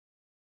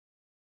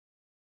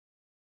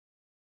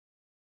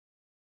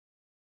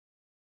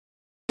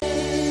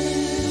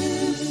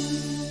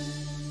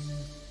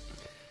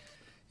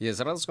Ya,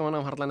 100,6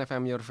 Heartline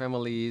FM, your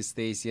family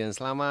station.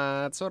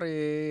 Selamat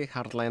sore,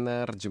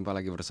 Heartliner. Jumpa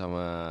lagi bersama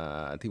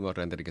Timur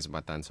dan dari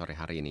kesempatan sore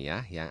hari ini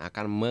ya, yang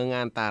akan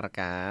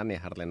mengantarkan, ya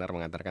Heartliner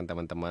mengantarkan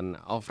teman-teman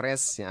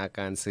Ofres yang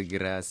akan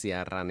segera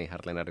siaran nih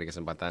Heartliner di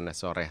kesempatan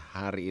sore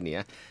hari ini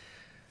ya.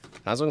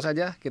 Langsung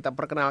saja kita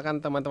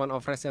perkenalkan teman-teman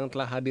Ofres yang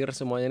telah hadir.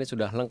 Semuanya ini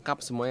sudah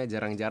lengkap semuanya,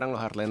 jarang-jarang loh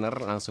Heartliner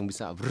langsung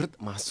bisa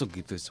masuk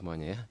gitu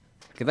semuanya ya.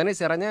 Kita nih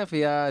siarannya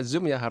via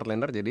Zoom ya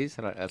Heartlander, jadi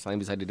selain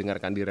bisa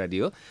didengarkan di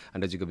radio,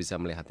 Anda juga bisa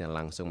melihatnya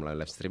langsung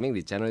melalui live streaming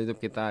di channel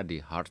YouTube kita di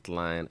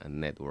Heartline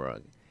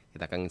Network.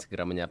 Kita akan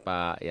segera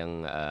menyapa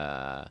yang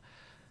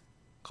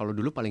kalau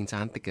dulu paling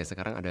cantik ya,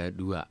 sekarang ada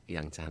dua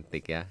yang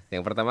cantik ya.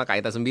 Yang pertama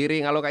Kak Ita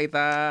Sembiring. Halo Kak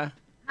Ita.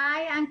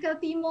 Hai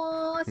Uncle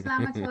Timo,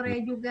 selamat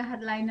sore juga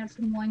Heartliner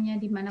semuanya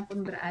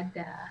dimanapun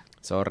berada.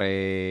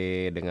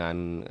 Sore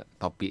dengan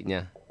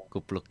topinya,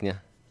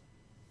 kupluknya.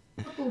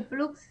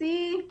 Kupluk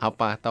sih.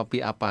 Apa?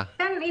 Topi apa?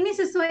 Kan ini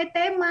sesuai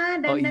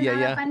tema dan iya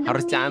ya, pandemi,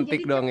 harus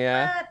cantik dong cepet.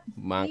 ya.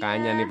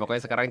 Makanya nih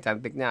pokoknya sekarang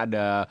cantiknya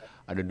ada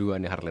dua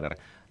nih Heartliner.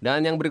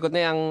 Dan yang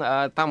berikutnya yang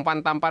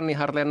tampan-tampan nih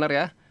Heartliner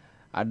ya.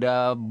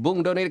 Ada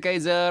Bung Donny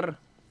deKeizer.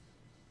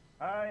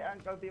 Hai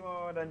Uncle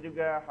Timo dan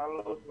juga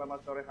halo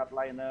selamat sore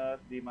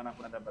Heartliners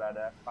dimanapun Anda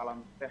berada.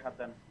 Salam sehat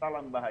dan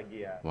salam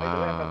bahagia. By the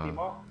way Uncle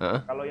Timo,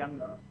 kalau yang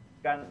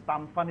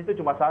tampan itu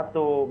cuma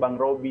satu, Bang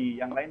Robby,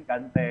 yang lain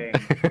ganteng.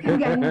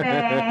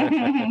 Ganteng.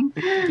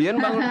 Iya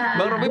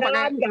Bang Robby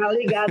pakai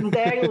kali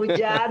ganteng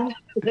hujan.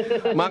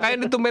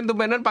 Makanya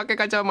tumben-tumbenan pakai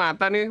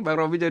kacamata nih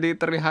Bang Robby, jadi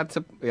terlihat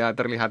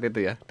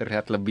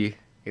terlihat lebih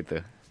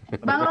gitu.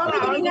 Bang Robby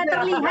jadi nggak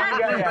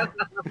terlihat.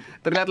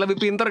 Terlihat lebih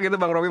pinter gitu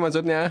Bang Robby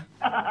maksudnya.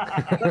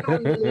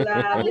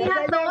 Alhamdulillah.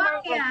 Lihat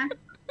doang ya.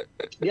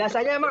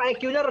 Biasanya emang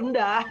IQ-nya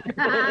rendah.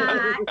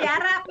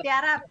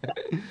 Tiarap.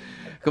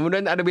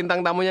 Kemudian ada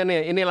bintang tamunya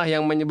nih. Inilah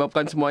yang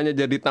menyebabkan semuanya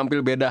jadi tampil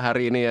beda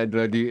hari ini ya.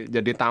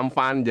 Jadi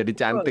tampan, jadi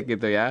cantik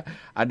gitu ya.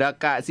 Ada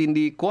Kak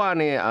Cindy Kwa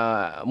nih,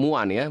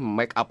 Mua nih ya,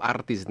 make up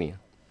artis nih.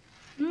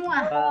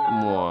 Mua.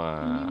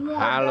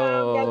 Halo.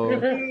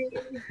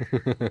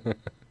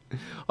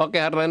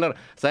 Oke Heartliner,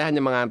 saya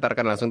hanya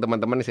mengantarkan langsung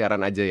teman-teman siaran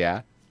aja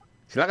ya.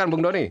 Silakan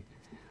Bung Donny.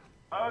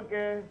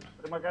 Oke,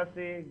 terima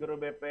kasih Guru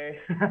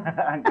BP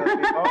Uncle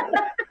Timo,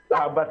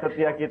 sahabat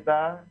setia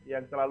kita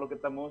yang selalu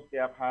ketemu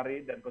setiap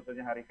hari dan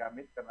khususnya hari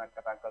Kamis karena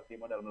kata Uncle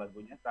Timo dalam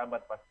lagunya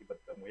sahabat pasti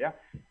bertemu ya.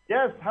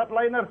 Yes,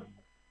 Heartliners,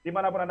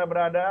 dimanapun Anda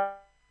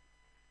berada,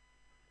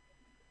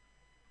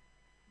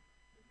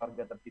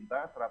 warga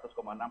tercinta 100,6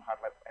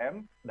 Heartline FM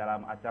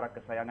dalam acara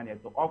kesayangan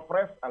yaitu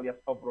Ofres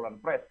alias Obrolan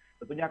Fresh.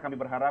 Tentunya kami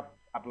berharap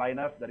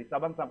Heartliners dari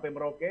Sabang sampai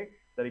Merauke,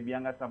 dari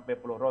Bianga sampai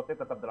Pulau Rote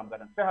tetap dalam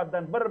keadaan sehat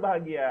dan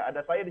berbahagia.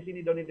 Ada saya di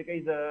sini Donny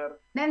deKeizer.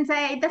 Dan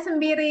saya Ita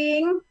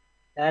Sembiring.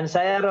 Dan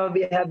saya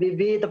Robby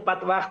Habibi,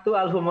 tepat waktu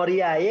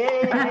Alhumoria.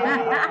 Yeay.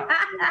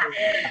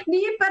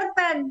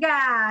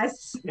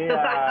 Dipertegas.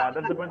 Iya,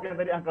 dan seperti yang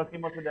tadi Uncle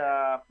Timo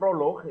sudah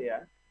prolog ya.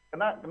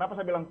 Kenapa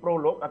saya bilang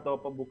prolog atau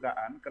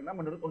pembukaan? Karena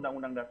menurut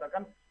Undang-Undang Dasar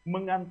kan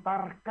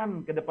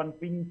mengantarkan ke depan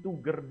pintu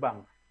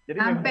gerbang. Jadi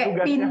sampai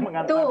tugasnya pintu.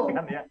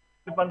 mengantarkan ya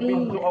depan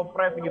pintu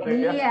Ofres gitu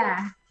ya. Iya.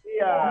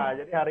 Iya,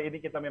 jadi hari ini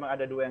kita memang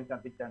ada dua yang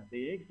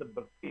cantik-cantik.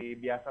 Seperti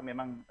biasa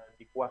memang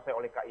dikuasai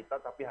oleh Kak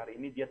Ita, tapi hari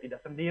ini dia tidak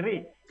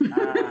sendiri.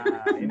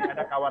 Nah, ini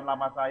ada kawan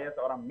lama saya,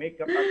 seorang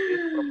makeup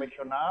artist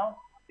profesional.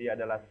 Dia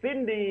adalah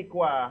Cindy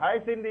Kwa.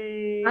 Hai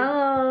Cindy.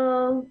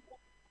 Halo.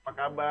 Apa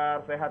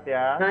kabar? Sehat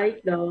ya?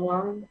 Baik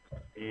dong.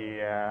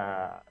 Iya.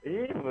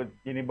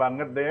 Ini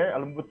banget deh,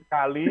 lembut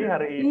sekali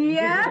hari ini.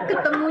 Iya,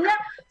 ketemunya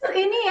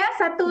ini ya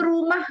satu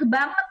rumah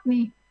banget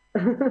nih.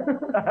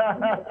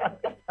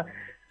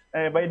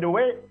 By the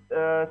way,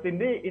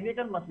 Cindy, ini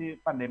kan masih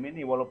pandemi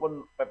nih,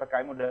 walaupun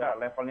PPKM udah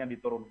levelnya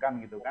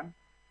diturunkan gitu kan.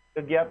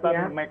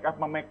 Kegiatan make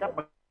up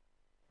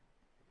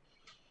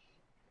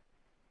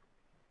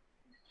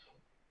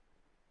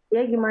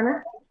Ya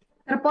gimana?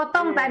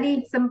 Terpotong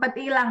tadi, sempat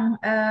hilang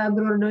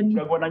Bro Donny.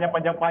 Gak gue nanya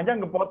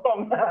panjang-panjang,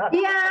 ngepotong.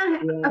 Iya,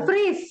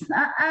 freeze.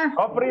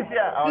 Oh, freeze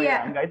ya? Oh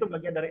iya. Ya, enggak, itu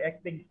bagian dari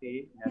acting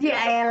sih. Ya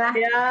elah.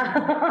 Ya.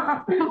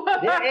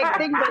 Dia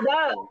acting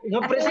padahal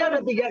nge-freeze-nya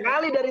udah 3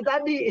 kali dari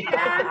tadi.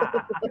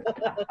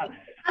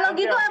 Kalau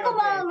gitu aku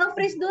mau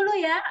nge-freeze dulu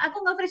ya. Aku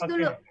nge-freeze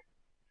dulu.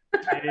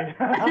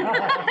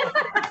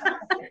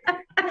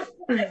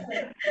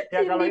 Ya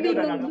kalau ini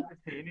udah nggak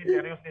nge-freeze sih, ini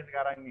serius nih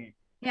sekarang nih.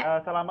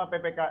 Ya. Selama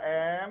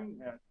PPKM,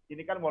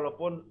 ini kan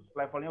walaupun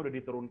levelnya udah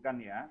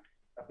diturunkan ya,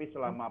 tapi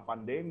selama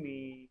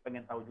pandemi,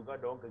 pengen tahu juga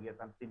dong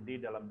kegiatan Cindy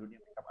dalam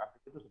dunia makeup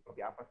artist itu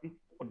seperti apa sih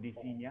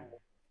kondisinya?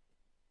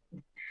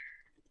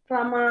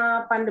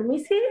 Selama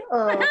pandemi sih,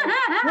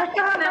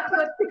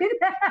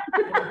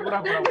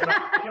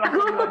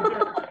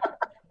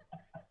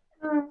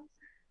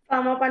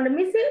 selama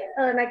pandemi sih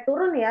naik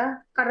turun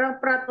ya, karena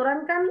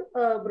peraturan kan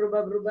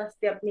berubah-berubah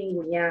setiap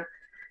minggunya.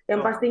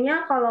 Yang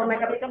pastinya kalau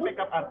makeup Kan itu,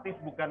 makeup artis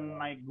bukan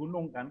naik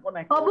gunung kan? Kok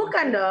naik oh gunung?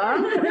 bukan dong.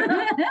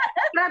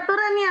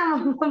 Peraturan yang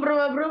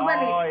berubah-berubah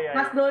nih. Oh, iya,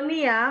 Mas iya. Donny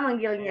ya Iya,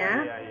 manggilnya.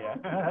 iya.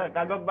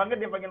 Kagok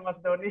banget dia panggil Mas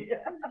Donny.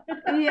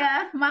 Iya,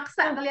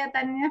 maksa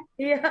kelihatannya.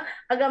 Iya,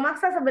 agak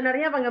maksa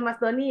sebenarnya panggil Mas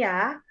Donny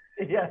ya.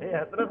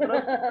 Iya. Terus.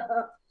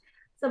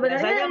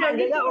 Sebenarnya Biasanya nggak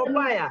manggilnya gitu.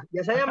 opa ya?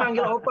 Biasanya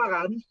manggil opa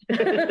kan?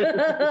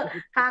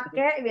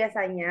 Kakek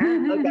biasanya.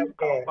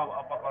 Oke.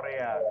 Apa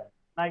Korea.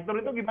 Nah,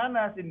 itu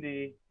gimana,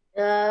 Cindy?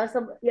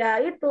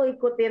 Ya itu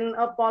ikutin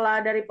pola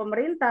dari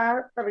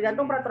pemerintah,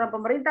 tergantung peraturan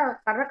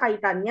pemerintah karena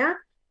kaitannya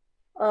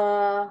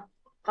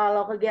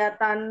kalau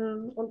kegiatan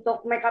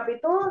untuk makeup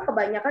itu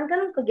kebanyakan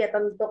kan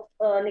kegiatan untuk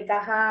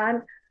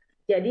nikahan.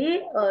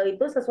 Jadi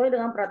itu sesuai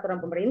dengan peraturan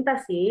pemerintah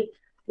sih.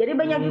 Jadi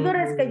banyak juga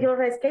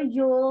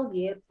reschedule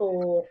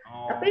gitu.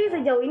 Tapi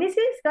sejauh ini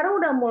sih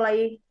sekarang udah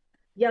mulai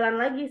jalan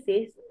lagi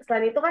sih.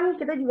 Selain itu kan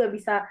kita juga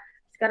bisa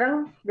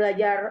sekarang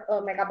belajar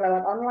makeup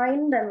lewat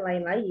online dan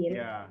lain-lain.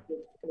 Iya.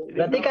 Gitu.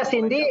 Berarti Kak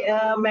Cindy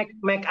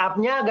make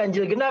up-nya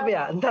ganjil genap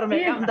ya? Ntar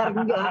make up, ntar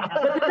enggak.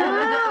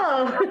 Betul.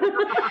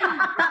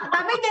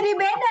 Tapi jadi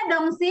beda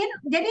dong, Sin.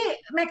 Jadi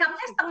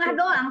makeupnya setengah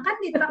doang kan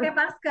dipakai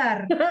masker.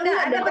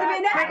 Nggak ada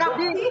perbedaan. Makeup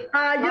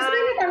justru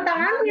ini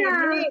tantangannya.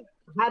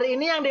 Hari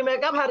ini yang di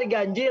make up hari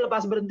ganjil,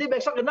 pas berhenti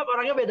besok genap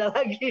orangnya beda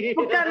lagi.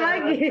 Bukan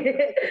lagi.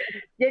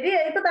 Jadi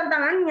ya itu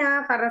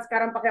tantangannya karena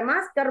sekarang pakai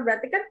masker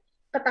berarti kan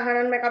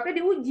ketahanan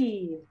makeupnya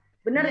diuji.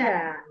 Benar Iya,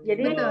 nggak?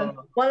 Jadi betul.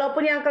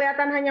 walaupun yang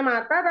kelihatan hanya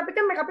mata tapi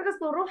kan makeupnya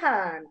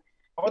keseluruhan.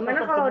 Gimana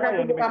tetap kalau semua udah yang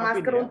buka di-make-upin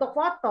masker ya? untuk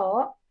foto,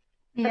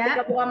 Iya.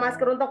 ketika buka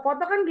masker untuk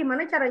foto kan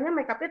gimana caranya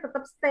makeupnya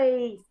tetap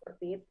stay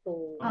seperti itu.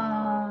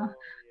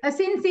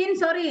 Sin,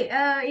 sorry,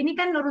 ini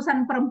kan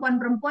urusan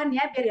perempuan-perempuan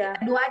ya, biar Iya.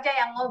 kita dua aja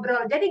yang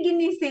ngobrol. Jadi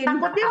gini, Sin.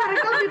 Takutnya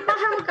mereka lebih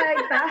paham kayak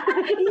kita.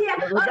 Iya,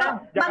 Jangan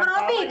Bang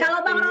Robby, salah ya,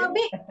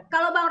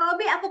 kalau Bang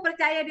Robby, aku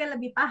percaya dia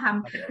lebih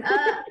paham.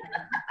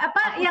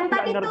 Apa yang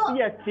tadi nggak tuh?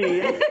 ngerti ya,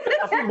 Cin.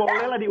 Tapi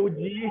bolehlah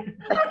diuji.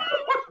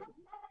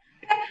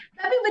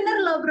 Tapi bener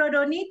loh Bro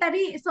Donny,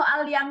 tadi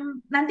soal yang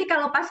nanti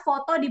kalau pas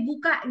foto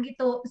dibuka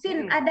gitu.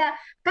 Sin, ada,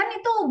 kan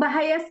itu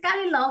bahaya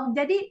sekali loh.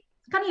 Jadi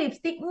kan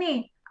lipstick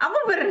nih. Aku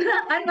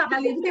pernah kan pakai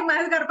lipstick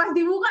masker, pas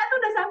dibuka tuh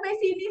udah sampai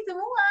sini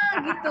semua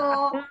gitu.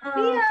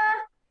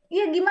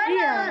 Iya gimana?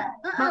 Iya.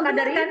 Maka Bener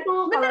dari kan? itu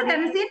Bener kalau kan,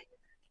 di- Sin?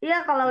 Iya,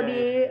 kalau Iya,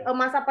 di iya.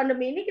 masa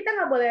pandemi ini kita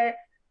nggak boleh,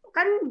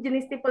 kan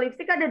jenis tipe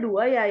lipstick ada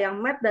dua ya,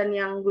 yang matte dan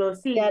yang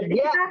glossy. Ya, Jadi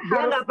dia kita dia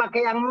harus nggak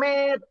pakai yang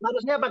matte,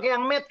 harusnya pakai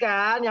yang matte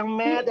kan, yang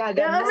matte yang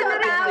agak Ya, matte. bener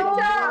itu,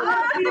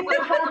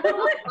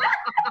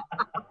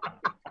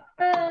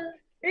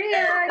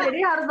 Iya, jadi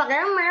harus pakai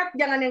yang matte,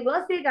 jangan yang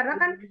glossy karena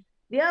kan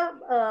dia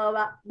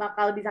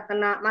bakal bisa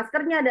kena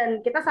maskernya dan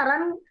kita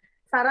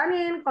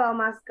saranin kalau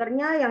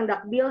maskernya yang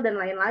dark bill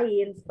dan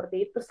lain-lain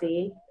seperti itu sih.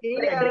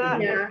 Iya.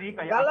 Triknya.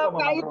 Kalau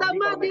Kak Ita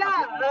mah dia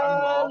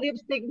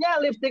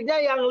lipstiknya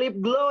yang lip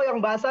glow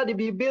yang basah di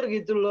bibir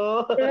gitu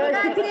loh.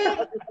 Enggak sih,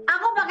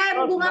 aku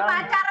pakai bunga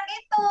pacar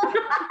gitu.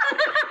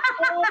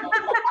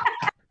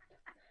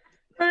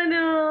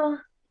 Aduh.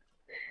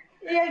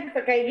 Iya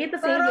kayak gitu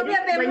sih. Bang Robby Jadi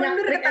sampai banyak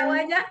mundur trik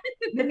ketawanya.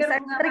 Denger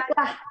bunga trik pacar.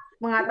 lah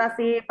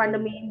mengatasi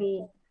pandemi ini.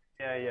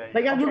 Iya.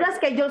 Banyak Oke. juga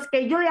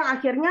schedule yang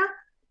akhirnya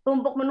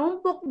tumpuk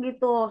menumpuk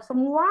gitu.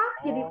 Semua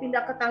jadi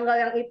pindah ke tanggal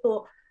yang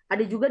itu.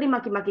 Ada juga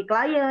dimaki-maki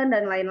klien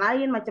dan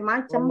lain-lain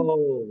macam-macam.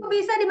 Kok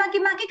bisa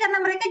dimaki-maki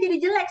karena mereka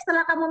jadi jelek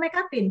setelah kamu make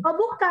upin? Oh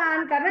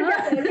bukan, karena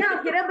jatuhnya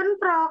akhirnya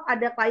bentrok.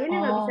 Ada klien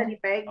yang nggak bisa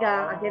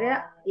dipegang. Akhirnya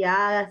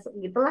ya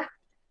gitulah.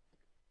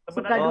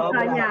 Suka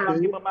dukanya.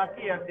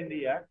 Memaki ya,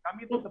 Cindy ya.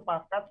 Kami itu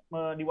sepakat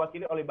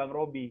diwakili oleh Bang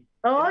Robby.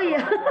 Oh Jadi,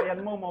 iya. kalau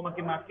klienmu mau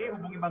maki-maki,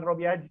 hubungi Bang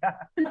Robby aja.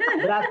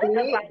 Berarti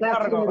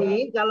Kak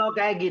Cindy kalau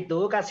kayak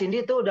gitu, Kak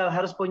Cindy tuh udah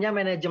harus punya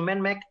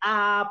manajemen make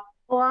up.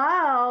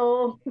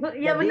 Wow,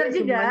 iya benar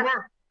juga.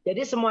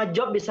 Jadi semua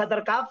job bisa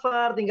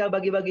tercover, tinggal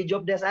bagi-bagi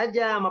job desk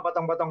aja sama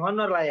potong-potong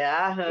honor lah ya.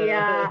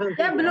 Iya.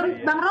 Ya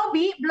belum Bang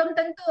Robby belum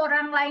tentu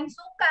orang lain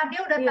suka,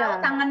 dia udah tahu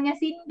tangannya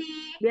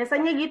Cindy.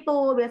 Biasanya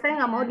gitu,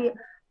 biasanya nggak mau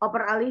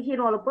dioper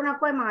alihin walaupun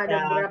aku emang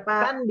ada beberapa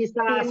kan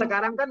bisa tim.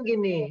 Sekarang kan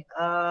gini,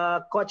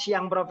 coach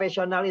yang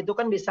profesional itu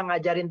kan bisa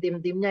ngajarin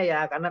tim-timnya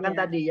ya, karena kan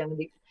tadi yang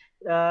di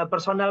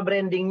personal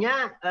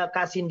brandingnya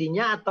Kak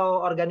Cindy-nya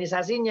atau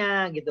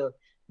organisasinya gitu.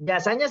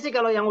 Biasanya sih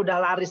kalau yang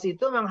udah laris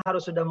itu memang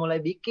harus sudah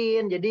mulai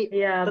bikin, jadi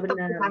tetap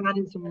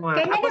ditanganin semua.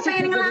 Kayaknya dia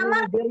pengen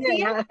ngelamar,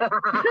 ya?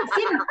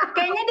 Sin,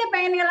 kayaknya dia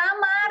pengen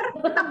ngelamar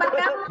tempat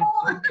kamu.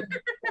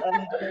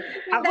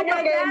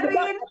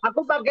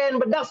 Aku pakein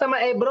bedak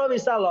sama eyebrow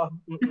bisa loh.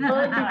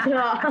 Oh,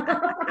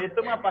 itu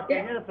mah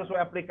pakainya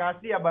sesuai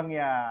aplikasi ya Bang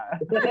ya.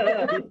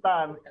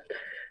 Instan.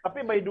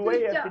 Tapi by the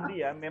way ya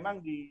Cindy ya, memang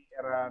di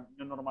era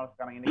new normal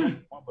sekarang ini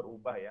kan semua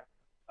berubah ya.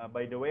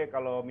 By the way,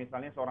 kalau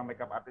misalnya seorang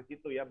makeup artist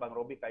itu ya, Bang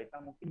Robby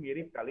Kaita mungkin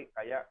mirip kali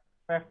kayak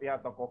chef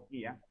ya atau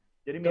koki ya.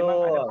 Jadi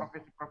memang ada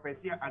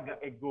profesi-profesi yang agak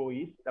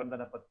egois dalam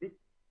tanda petik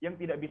yang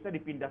tidak bisa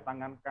dipindah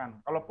tangankan.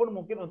 Kalaupun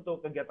mungkin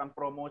untuk kegiatan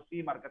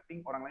promosi,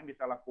 marketing orang lain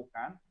bisa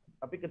lakukan,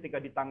 tapi ketika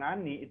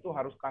ditangani itu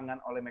harus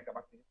tangan oleh makeup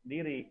artist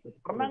sendiri.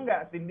 Pernah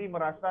nggak Cindy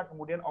merasa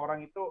kemudian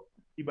orang itu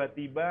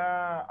tiba-tiba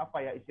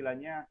apa ya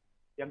istilahnya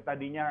yang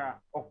tadinya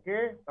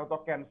oke, atau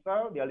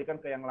cancel,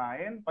 dialihkan ke yang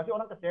lain, pasti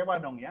orang kecewa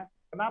dong ya.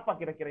 Kenapa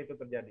kira-kira itu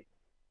terjadi?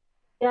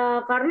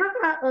 Ya karena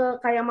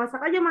kayak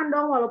masak aja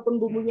Mandong,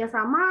 walaupun bumbunya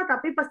sama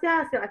tapi pasti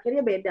hasil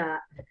akhirnya beda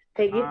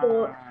kayak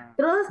gitu.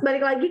 Terus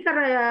balik lagi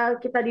karena ya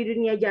kita di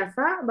dunia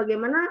jasa,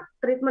 bagaimana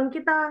treatment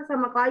kita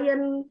sama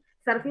klien,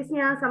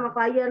 servisnya sama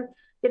klien,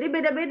 jadi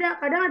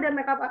beda-beda. Kadang ada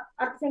makeup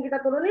artis yang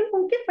kita turunin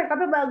mungkin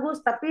makeupnya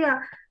bagus, tapi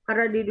ya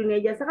karena di dunia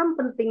jasa kan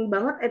penting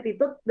banget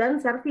attitude dan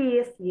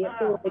servis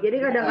gitu. Jadi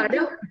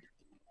kadang-kadang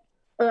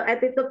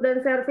attitude dan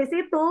servis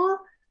itu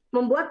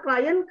membuat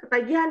klien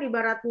ketagihan,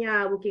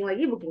 ibaratnya booking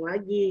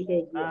lagi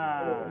kayak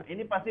gitu.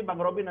 Ini pasti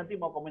Bang Robby nanti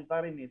mau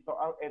komentarin nih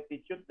soal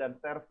attitude dan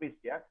service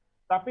ya.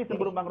 Tapi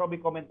sebelum Bang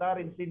Robby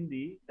komentarin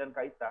Cindy dan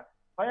Kak Ita,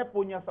 saya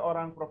punya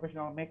seorang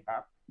profesional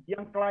makeup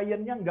yang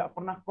kliennya nggak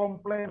pernah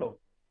komplain loh.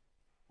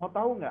 Mau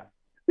tahu nggak?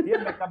 Dia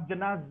makeup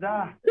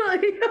jenazah. Oh,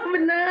 iya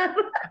benar.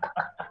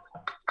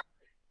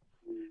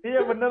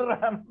 Iya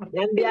beneran.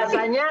 Dan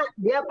biasanya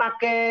dia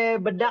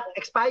pakai bedak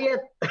expired.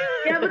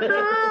 Ya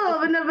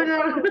betul,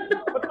 benar-benar.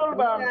 Betul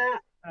Bang.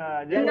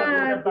 Nah, jadi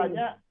kalau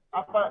tanya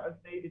apa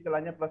sih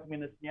istilahnya plus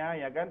minusnya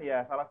ya kan?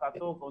 Ya salah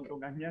satu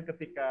keuntungannya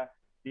ketika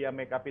dia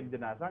make upin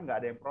jenazah nggak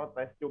ada yang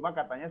protes, cuma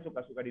katanya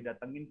suka-suka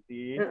didatengin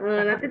sih.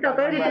 Nanti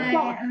tau-tau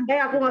ditepok,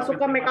 aku nggak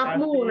suka make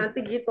upmu, nanti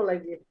gitu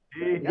lagi.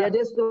 Iya,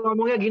 dia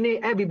ngomongnya gini,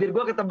 bibir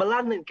gua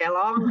ketebelan,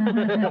 kelong.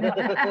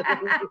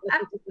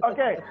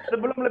 Oke,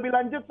 sebelum lebih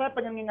lanjut, saya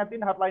pengen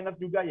ngingetin hardliner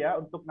juga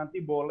ya, untuk nanti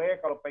boleh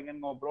kalau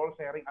pengen ngobrol,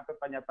 sharing, atau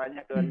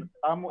tanya-tanya ke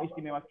tamu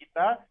istimewa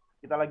kita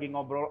lagi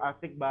ngobrol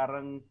asik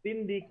bareng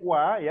Cindy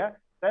Kwa ya.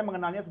 Saya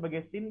mengenalnya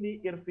sebagai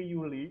Cindy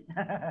Irviuli.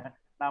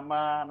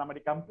 Nama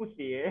di kampus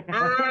ya.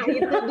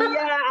 Itu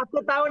dia.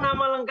 Aku tahu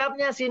nama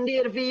lengkapnya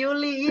Cindy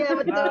Irviuli. Iya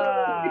betul.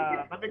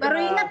 Baru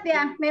ingat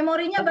ya,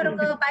 memorinya baru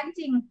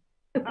kepancing.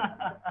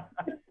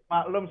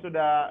 Maklum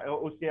sudah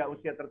usia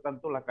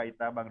tertentu lah Kak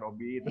Ita, Bang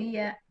Robby.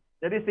 Iya.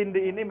 Jadi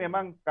Cindy ini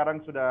memang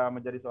sekarang sudah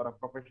menjadi seorang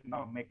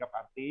profesional makeup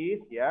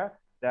artist ya.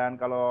 Dan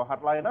kalau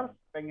hardliners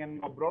pengen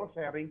ngobrol,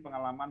 sharing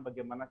pengalaman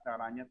bagaimana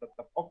caranya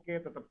tetap oke,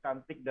 tetap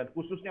cantik, dan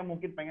khususnya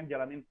mungkin pengen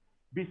jalanin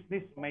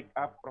bisnis make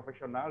up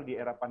profesional di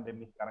era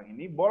pandemi sekarang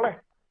ini, boleh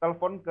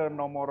telepon ke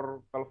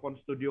nomor telepon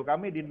studio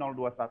kami di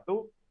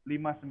 021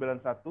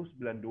 591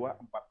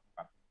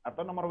 9244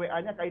 atau nomor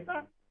WA-nya Kak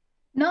Ita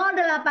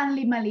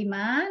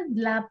 0855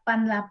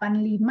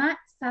 885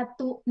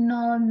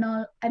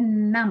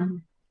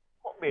 1006.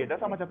 Kok beda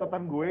sama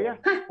catatan gue ya?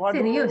 Hah, waduh,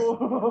 serius?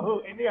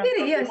 Ini yang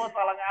Serius? mau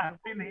salah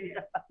ngasih nih.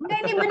 Enggak,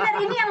 ini benar,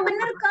 ini yang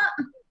benar kok.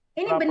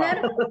 Ini benar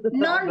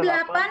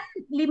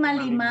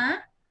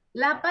 0855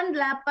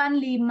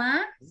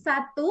 885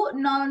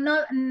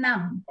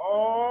 1006.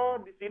 Oh,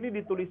 di sini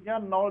ditulisnya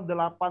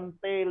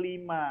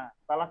 08T5.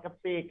 Salah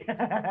ketik.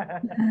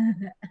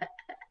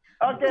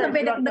 Oke,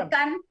 sampai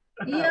deg-degan.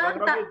 Iya,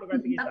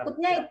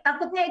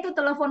 takutnya itu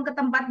telepon ke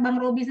tempat Bang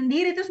Robby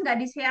sendiri terus nggak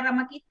di-share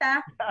sama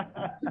kita.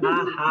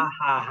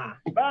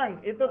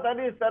 Bang, itu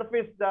tadi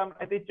service dan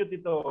attitude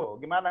itu.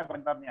 Gimana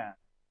komentarnya?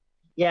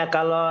 Ya,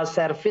 kalau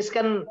service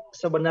kan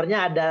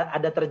sebenarnya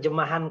ada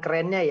terjemahan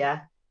kerennya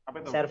ya.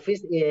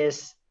 Service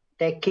is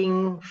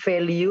taking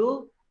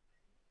value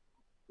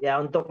ya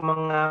untuk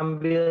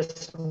mengambil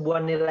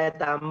sebuah nilai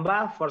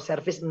tambah for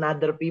service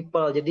another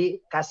people.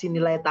 Jadi kasih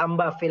nilai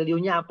tambah,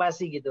 value-nya apa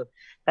sih gitu.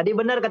 Tadi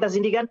benar kata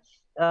Cindy kan,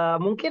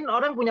 mungkin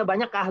orang punya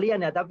banyak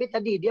keahlian ya, tapi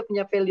tadi dia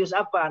punya values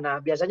apa.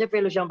 Nah, biasanya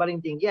values yang paling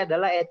tinggi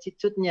adalah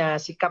attitude-nya,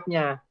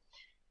 sikapnya.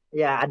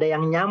 Ya, ada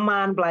yang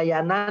nyaman,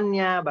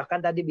 pelayanannya, bahkan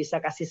tadi bisa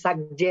kasih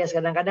suggest.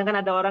 Kadang-kadang kan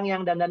ada orang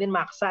yang dandanin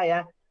maksa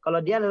ya. Kalau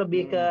dia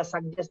lebih ke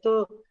suggest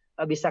tuh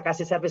bisa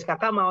kasih servis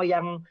kakak mau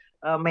yang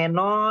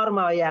menor,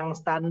 mau yang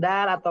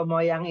standar, atau mau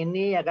yang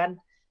ini ya kan.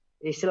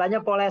 Istilahnya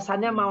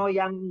polesannya mau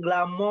yang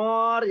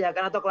glamor ya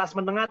kan, atau kelas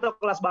menengah atau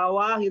kelas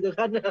bawah gitu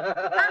kan.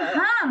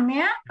 Paham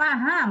ya,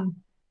 paham.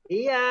 Oh,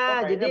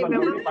 Iya, jadi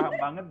memang paham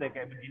banget deh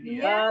kayak begini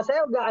ya.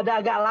 Saya udah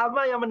ada agak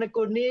lama yang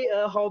menekuni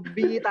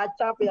hobi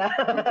touch-up ya.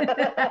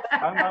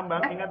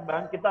 Bang, ingat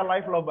Bang, kita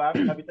live loh Bang,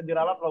 nggak bisa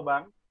diralat loh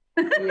Bang.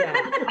 Iya.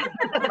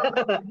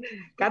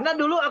 Karena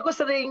dulu aku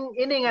sering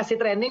ini ngasih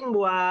training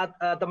buat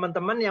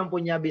teman-teman yang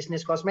punya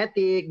bisnis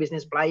kosmetik,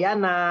 bisnis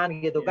pelayanan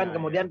gitu kan,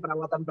 kemudian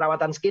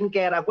perawatan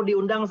skincare. Aku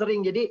diundang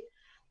sering, jadi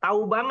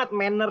tahu banget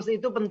manners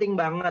itu penting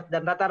banget.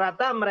 Dan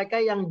rata-rata mereka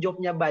yang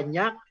jobnya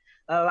banyak,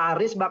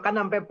 laris bahkan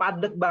sampai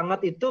padet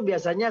banget itu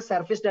biasanya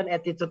service dan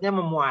attitude-nya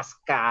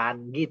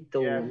memuaskan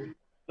gitu. Ya,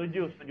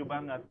 setuju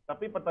banget.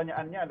 Tapi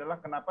pertanyaannya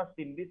adalah kenapa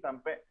Cindy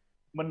sampai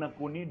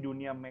menekuni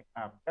dunia make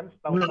up? Kan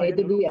setahu saya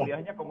dulu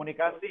kuliahnya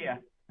komunikasi ya.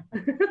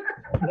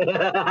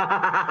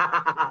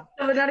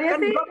 Sebenarnya kan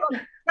sih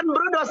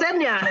bro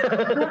dosennya.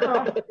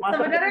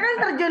 Sebenarnya kan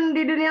terjun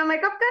di dunia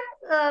make up kan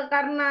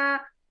karena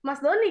Mas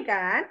Donny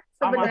kan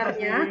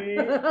sebenarnya.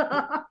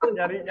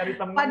 Nyari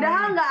teman.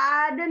 Padahal nggak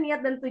ada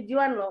niat dan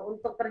tujuan loh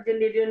untuk terjun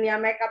di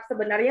dunia makeup.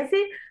 Sebenarnya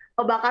sih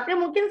bakatnya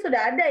mungkin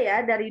sudah ada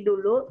ya dari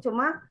dulu,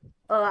 cuma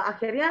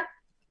akhirnya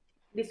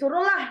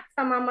disuruhlah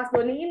sama Mas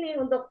Donny ini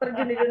untuk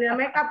terjun di dunia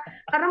makeup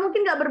karena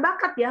mungkin nggak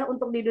berbakat ya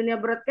untuk di dunia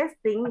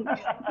broadcasting.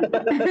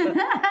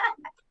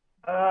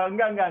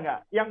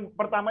 Enggak. Yang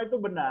pertama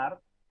itu benar,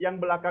 yang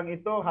belakang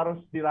itu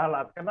harus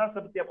diralat karena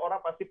setiap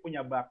orang pasti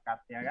punya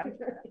bakatnya kan.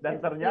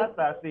 Dan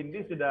ternyata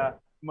Cindy sudah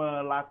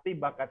melatih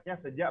bakatnya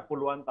sejak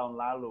puluhan tahun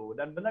lalu.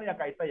 Dan benar ya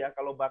Kak Ita ya,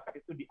 kalau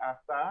bakat itu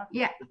diasah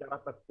secara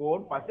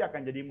tekun pasti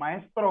akan jadi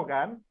maestro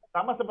kan.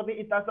 Sama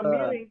seperti Ita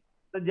Sembiring,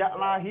 sejak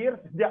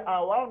lahir, sejak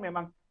awal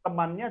memang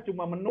temannya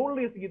cuma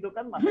menulis gitu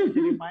kan, makanya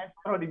jadi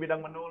maestro di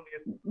bidang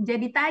menulis.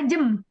 Jadi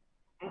tajam.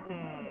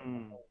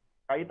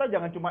 Kak Ita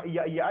jangan cuma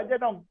iya aja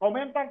dong,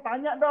 komentar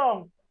tanya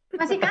dong.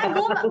 Masih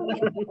kagum.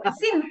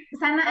 Sin,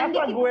 sanaan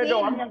dikit gue Sin.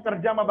 doang yang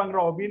kerja sama Bang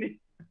Robby nih.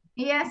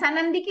 Iya,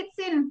 sanaan dikit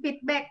Sin,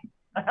 feedback.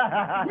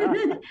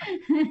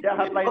 Ya,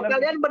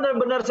 kalian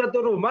benar-benar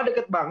satu rumah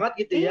deket banget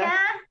gitu ya?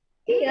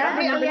 Iya,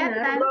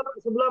 kelihatan.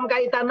 Sebelum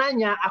Kak Ita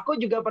nanya, aku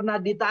juga pernah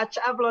di touch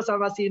up loh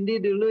sama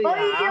Cindy dulu ya. Oh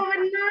iya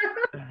benar.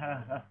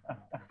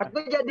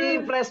 Aku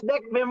jadi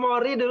flashback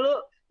memori dulu.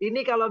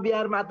 Ini kalau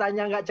biar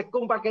matanya nggak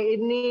cekung pakai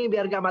ini,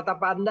 biar nggak mata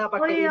panda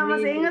pakai ini. Oh iya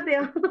masih inget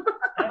ya.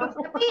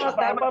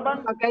 Apa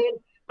Bang? Pakaiin.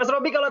 Mas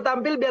Robby kalau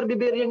tampil biar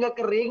bibirnya nggak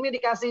kering nih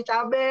dikasih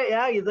cabe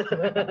ya gitu.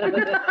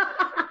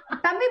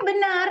 Tapi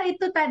benar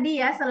itu tadi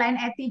ya, selain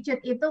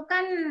attitude itu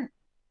kan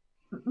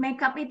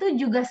makeup itu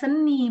juga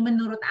seni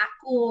menurut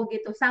aku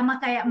gitu, sama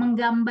kayak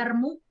menggambar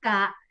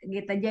muka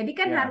gitu. Jadi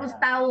kan harus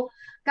tahu,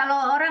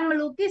 kalau orang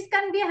melukis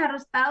kan dia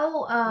harus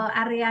tahu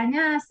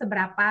areanya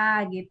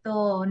seberapa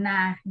gitu.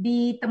 Nah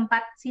di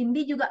tempat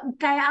Cindy juga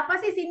kayak apa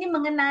sih Cindy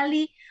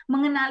mengenali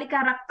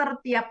karakter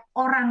tiap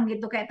orang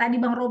gitu. Kayak tadi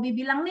Bang Robby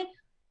bilang nih,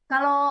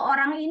 kalau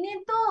orang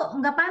ini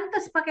tuh nggak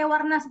pantas pakai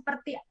warna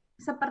seperti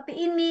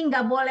ini,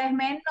 nggak boleh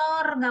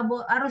menor,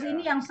 harus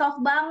ini yang soft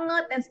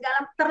banget dan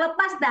segala,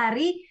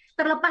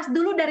 terlepas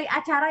dulu dari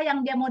acara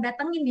yang dia mau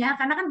datengin ya,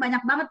 karena kan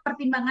banyak banget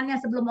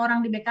pertimbangannya sebelum orang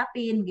di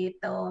backupin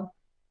gitu.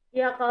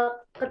 Ya,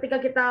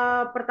 ketika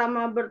kita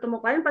pertama bertemu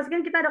klien, pasti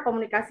kan kita ada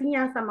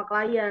komunikasinya sama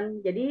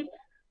klien. Jadi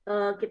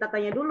kita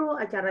tanya dulu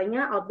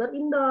acaranya outdoor,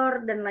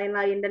 indoor, dan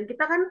lain-lain. Dan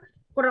kita kan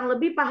kurang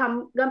lebih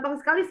paham,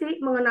 gampang sekali sih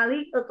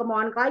mengenali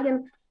kemauan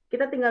klien.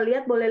 Kita tinggal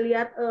boleh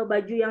lihat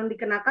baju yang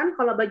dikenakan.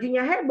 Kalau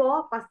bajunya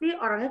heboh, pasti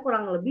orangnya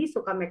kurang lebih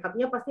suka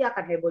makeupnya pasti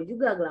akan heboh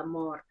juga,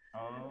 glamor.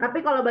 Tapi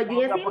kalau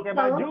bajunya pakai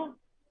baju,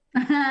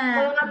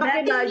 kalau nggak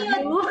pakai baju,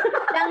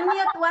 yang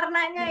nude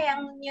warnanya yang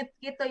nude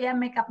gitu ya,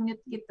 makeup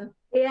nude gitu.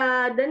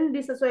 Iya, dan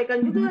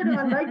disesuaikan juga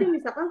dengan baju.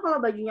 Misalkan kalau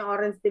bajunya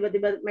orange,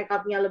 tiba-tiba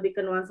makeupnya lebih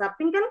ke nuansa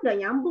pink kan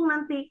nggak nyambung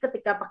nanti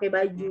ketika pakai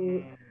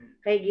baju.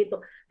 Kayak gitu.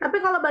 Tapi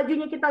kalau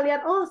bajunya kita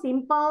lihat, oh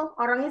simple,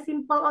 orangnya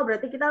simple, oh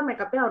berarti kita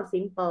makeupnya harus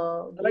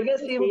simple. Orangnya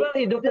gitu simple,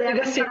 hidupnya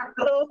juga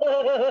simple.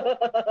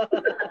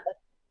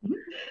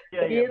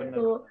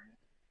 Gitu.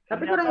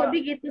 Tapi kurang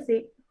lebih gitu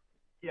sih.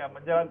 Ya,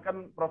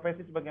 menjalankan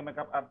profesi sebagai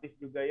makeup artist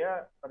juga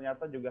ya,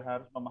 ternyata juga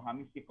harus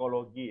memahami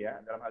psikologi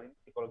ya, dalam hal ini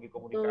psikologi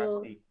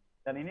komunikasi.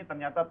 Dan ini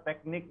ternyata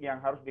teknik yang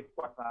harus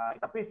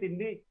dikuasai. Tapi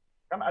Cindy,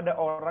 kan ada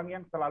orang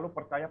yang selalu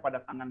percaya pada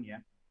tangan ya.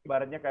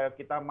 Ibaratnya kayak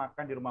kita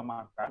makan di rumah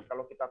makan,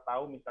 kalau kita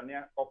tahu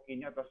misalnya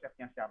kokinya atau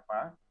chefnya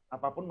siapa,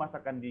 apapun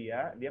masakan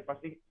dia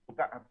pasti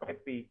suka atau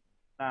happy.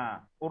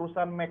 Nah,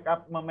 urusan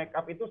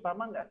make-up itu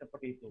sama nggak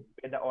seperti itu?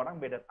 Beda orang,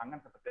 beda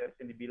tangan seperti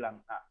yang dibilang.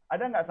 Nah,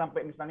 ada nggak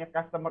sampai misalnya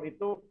customer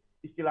itu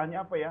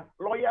istilahnya apa ya,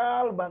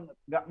 loyal banget,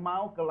 nggak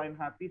mau ke lain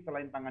hati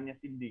selain tangannya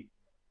Cindy?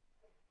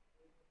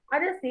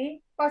 Ada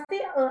sih,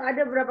 pasti ada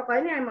beberapa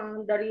klien yang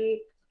emang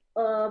dari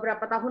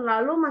berapa tahun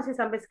lalu masih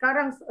sampai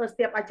sekarang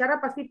setiap acara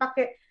pasti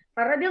pakai.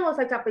 Karena dia nggak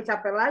usah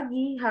capek-capek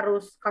lagi,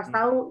 harus kasih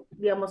tahu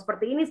dia mau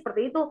seperti ini,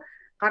 seperti itu.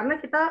 Karena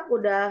kita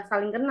udah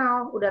saling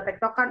kenal, udah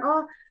tektokan,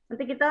 oh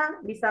nanti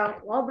kita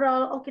bisa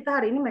ngobrol, oh kita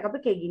hari ini make-up-nya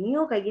kayak gini,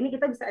 oh kayak gini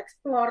kita bisa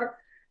explore.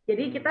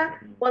 Jadi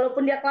kita,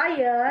 walaupun dia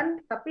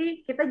klien,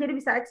 tapi kita jadi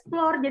bisa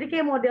explore. Jadi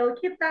kayak model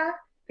kita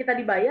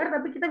dibayar,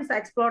 tapi kita bisa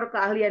explore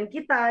keahlian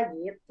kita,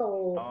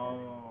 gitu.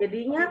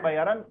 Jadinya tapi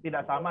bayaran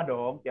tidak sama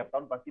dong, tiap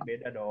tahun pasti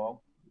beda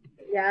dong.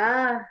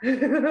 Ya.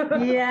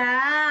 Iya,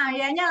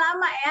 ianya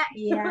lama ya.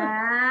 Iya.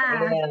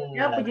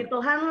 Ya puji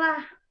Tuhan lah.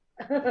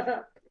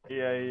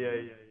 Iya.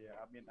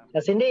 Amin.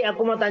 Nah, Cindy,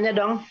 aku mau tanya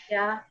dong.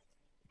 Ya.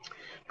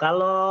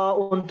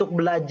 Kalau untuk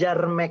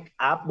belajar make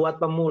up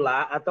buat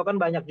pemula, atau kan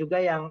banyak juga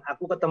yang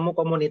aku ketemu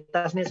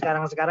komunitas nih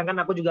sekarang kan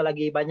aku juga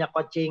lagi banyak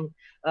coaching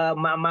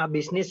emak-emak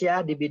bisnis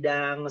ya di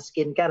bidang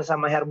skincare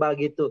sama herbal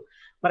gitu.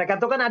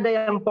 Mereka tuh kan ada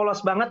yang polos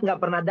banget, nggak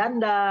pernah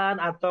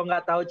dandan, atau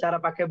nggak tahu cara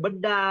pakai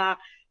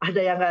bedak, ada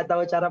yang nggak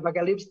tahu cara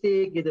pakai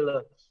lipstick gitu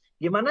loh.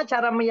 Gimana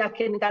cara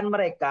meyakinkan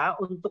mereka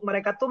untuk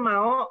mereka tuh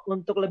mau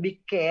untuk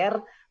lebih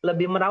care,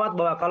 lebih merawat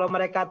bahwa kalau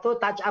mereka tuh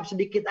touch up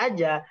sedikit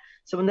aja,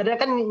 sebenarnya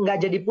kan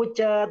nggak jadi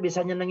pucet,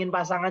 bisa nyenengin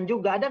pasangan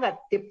juga. Ada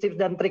nggak tips-tips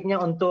dan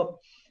triknya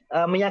untuk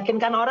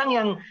meyakinkan orang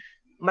yang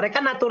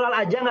mereka natural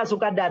aja nggak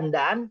suka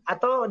dandan,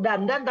 atau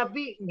dandan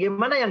tapi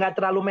gimana ya nggak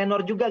terlalu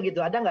menor juga gitu.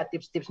 Ada nggak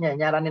tips-tipsnya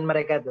nyaranin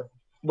mereka tuh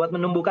buat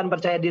menumbuhkan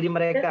percaya diri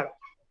mereka?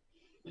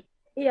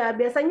 Iya,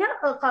 biasanya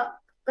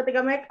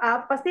ketika make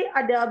up pasti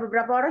ada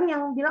beberapa orang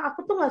yang bilang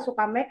aku tuh nggak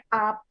suka make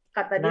up,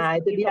 kata dia. Nah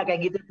itu gitu. dia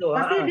kayak gitu tuh.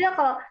 Pasti dia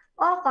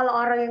kalau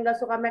orang yang nggak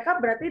suka make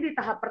up berarti di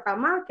tahap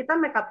pertama kita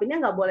make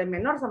upinnya nggak boleh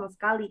menor sama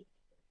sekali.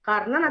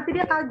 Karena nanti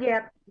dia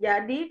kaget.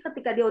 Jadi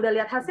ketika dia udah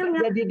lihat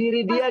hasilnya, jadi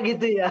diri dia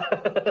gitu ya.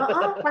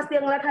 pas dia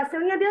ngeliat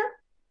hasilnya dia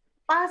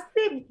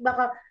pasti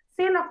bakal,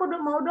 Sin aku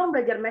mau dong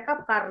belajar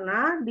makeup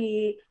karena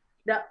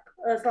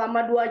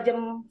selama 2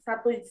 jam,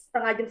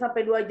 1,5 jam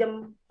sampai 2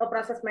 jam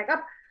proses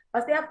makeup,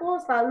 pasti aku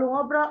selalu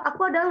ngobrol,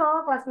 aku ada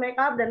loh kelas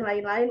makeup dan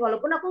lain-lain,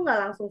 walaupun aku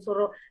nggak langsung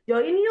suruh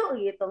join yuk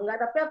gitu,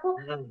 nggak, tapi aku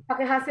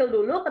pakai hasil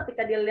dulu,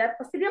 ketika dia lihat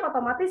pasti dia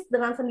otomatis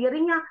dengan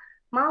sendirinya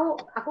mau.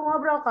 Aku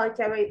ngobrol, kalau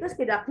cewek itu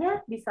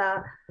setidaknya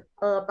bisa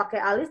pakai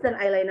alis dan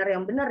eyeliner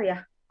yang benar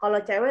ya. Kalau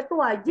cewek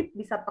tuh wajib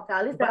bisa pakai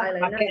alis dan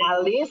eyeliner. Pakai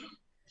alis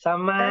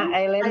sama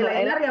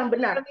eyeliner yang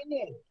benar.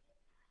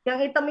 Yang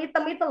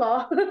hitam-hitam itu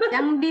loh.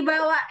 Yang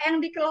dibawa,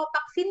 yang di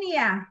kelopak sini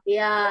ya?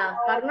 Iya,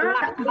 karena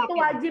itu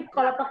wajib.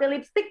 Kalau pakai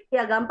lipstick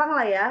ya gampang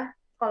lah ya.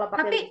 Kalau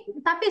pakai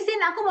tapi Sin,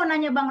 aku mau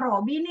nanya Bang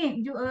Robby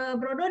nih,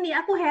 Bro Donny,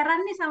 aku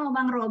heran nih sama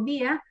Bang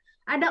Robby ya.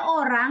 Ada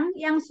orang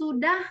yang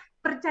sudah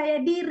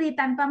percaya diri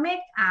tanpa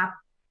make up.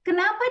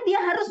 Kenapa dia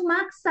harus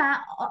maksa?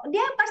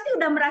 Dia pasti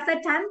udah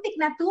merasa cantik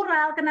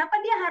natural. Kenapa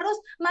dia harus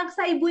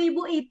maksa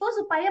ibu-ibu itu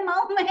supaya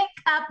mau make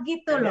up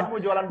gitu loh? Dia mau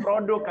jualan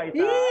produk, Kak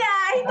Ita. Iya,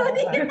 itu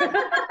dia.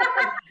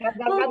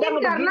 Mungkin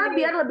karena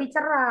biar lebih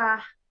cerah.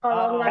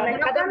 Kalau nggak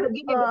make up kan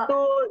begini,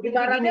 betul.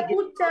 ibaratnya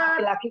pucat.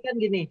 Laki kan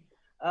gini.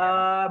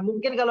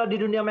 Mungkin kalau di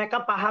dunia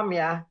makeup paham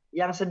ya,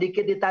 yang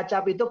sedikit di touch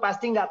up itu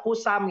pasti nggak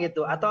kusam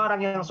gitu. Atau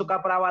orang yang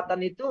suka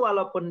perawatan itu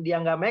walaupun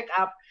dia nggak make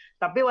up,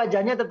 tapi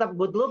wajahnya tetap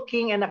good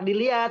looking, enak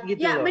dilihat gitu.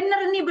 Ya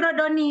bener nih Bro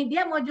Donny,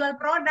 dia mau jual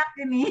produk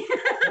ini.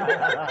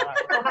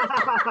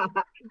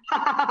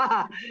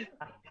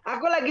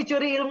 Aku lagi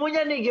curi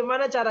ilmunya nih,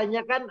 gimana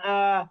caranya kan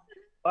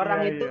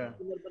orang itu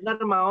benar-benar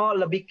mau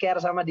lebih care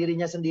sama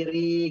dirinya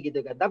sendiri gitu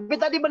kan. Tapi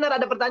tadi benar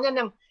ada pertanyaan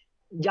yang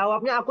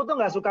jawabnya aku tuh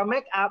nggak suka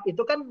make up, itu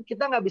kan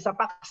kita nggak bisa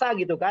paksa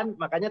gitu kan.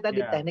 Makanya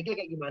tadi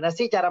tekniknya kayak gimana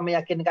sih cara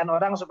meyakinkan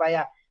orang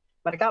supaya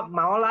mereka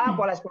maulah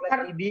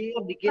poles-poles bibir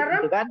dikit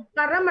gitu kan.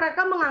 Karena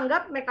mereka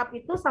menganggap makeup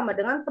itu sama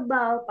dengan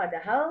tebal,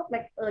 padahal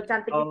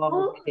cantik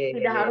itu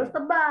tidak harus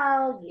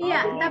tebal. Gitu.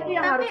 Iya, tapi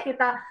yang harus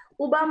kita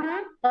ubah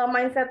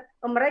mindset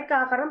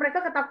mereka, karena mereka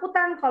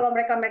ketakutan kalau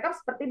mereka makeup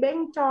seperti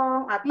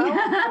bencong atau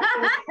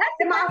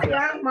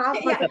maaf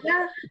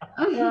maksudnya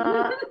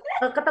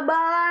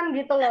ketebalan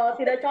gitu loh,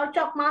 tidak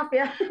cocok, maaf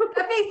ya.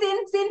 Tapi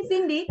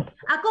Cindy,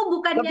 aku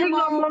bukannya tapi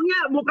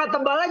ngomongnya muka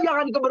tebalnya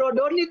jangan ke Bro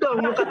Donny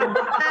dong, muka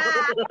tebal.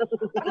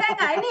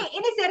 Enggak,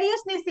 ini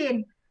serius nih Sin.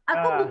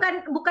 Aku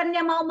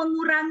bukannya mau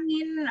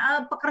mengurangin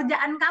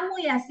pekerjaan kamu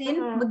ya Sin,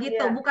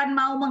 begitu. Bukan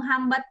mau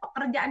menghambat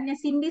pekerjaannya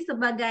Cindy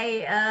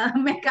sebagai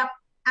makeup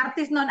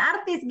artis non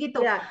artis gitu.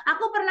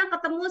 Aku pernah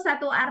ketemu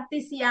satu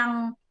artis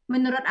yang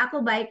menurut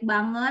aku baik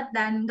banget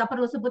dan nggak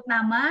perlu sebut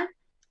nama.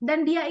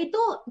 Dan dia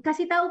itu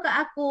kasih tahu ke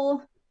aku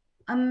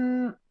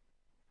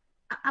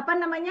apa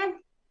namanya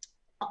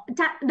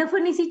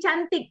definisi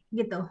cantik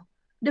gitu.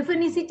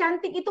 Definisi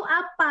cantik itu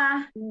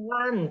apa?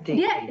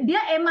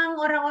 Dia emang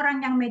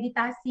orang-orang yang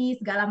meditasi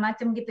segala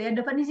macam gitu ya.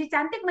 Definisi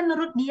cantik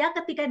menurut dia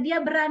ketika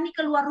dia berani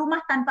keluar rumah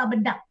tanpa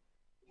bedak.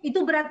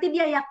 Itu berarti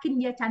dia yakin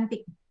dia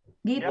cantik.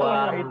 Gitu.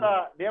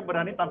 Dia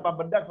berani tanpa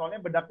bedak, soalnya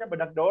bedaknya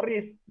bedak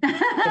Doris.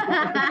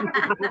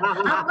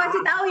 Aku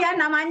kasih tahu ya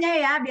namanya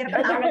ya biar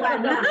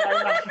ketahuan.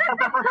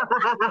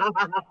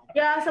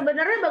 Ya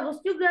sebenarnya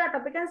bagus juga,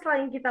 tapi kan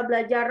selain kita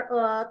belajar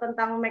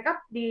tentang makeup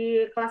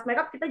di kelas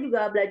makeup, kita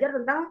juga belajar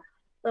tentang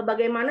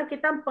bagaimana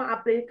kita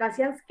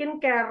pengaplikasian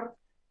skincare.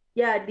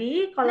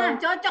 Jadi kalau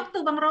cocok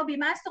tuh Bang Robby,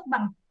 masuk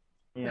Bang.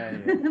 Iya.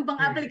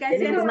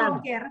 Pengaplikasian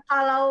skincare.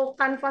 Kalau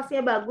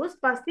kanvasnya bagus,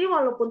 pasti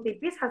walaupun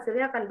tipis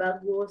hasilnya akan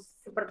bagus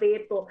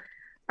seperti itu.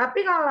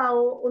 Tapi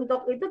kalau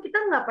untuk itu kita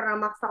nggak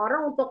pernah maksa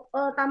orang untuk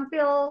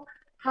tampil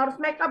harus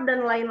make up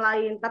dan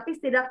lain-lain. Tapi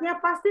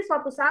setidaknya pasti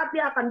suatu saat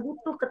dia akan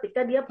butuh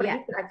ketika dia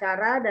pergi ke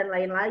acara dan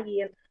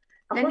lain-lain.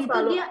 Dan itu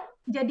dia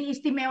jadi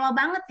istimewa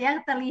banget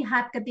ya,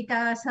 terlihat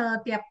ketika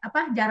setiap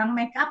jarang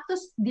make up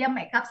terus dia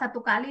make up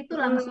satu kali itu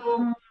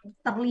langsung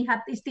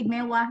terlihat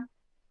istimewa.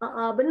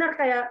 Benar,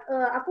 kayak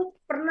aku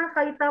pernah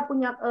kita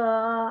punya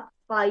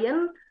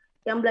klien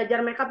yang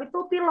belajar makeup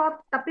itu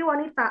pilot tapi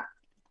wanita.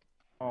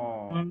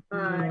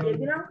 Dia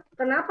bilang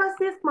kenapa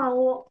sih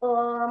mau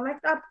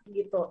makeup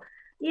gitu?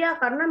 Iya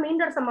karena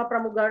minder sama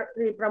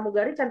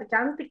pramugari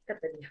cantik-cantik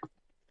katanya.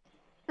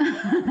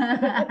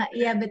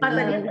 Iya betul.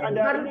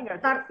 Ada ini nggak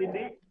sih,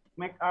 Cindy,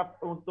 make up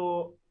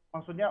untuk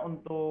maksudnya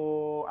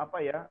untuk apa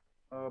ya?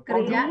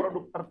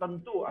 Produk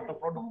tertentu atau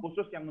produk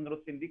khusus yang menurut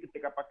Cindy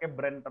ketika pakai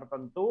brand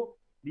tertentu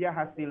dia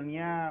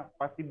hasilnya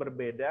pasti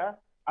berbeda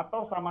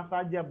atau sama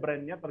saja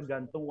brandnya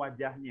tergantung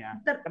wajahnya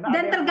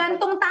dan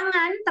tergantung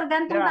tangan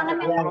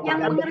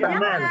yang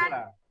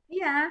mengerjakan.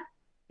 Iya.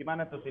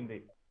 Gimana tuh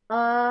Cindy?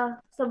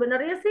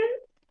 Sebenarnya sih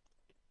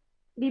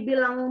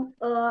dibilang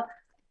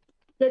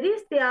jadi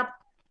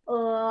setiap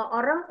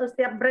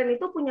brand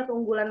itu punya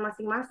keunggulan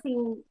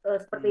masing-masing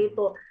seperti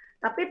itu.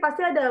 Tapi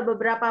pasti ada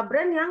beberapa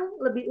brand yang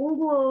lebih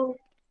unggul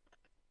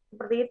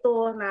seperti itu.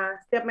 Nah,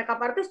 setiap makeup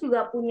artist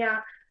juga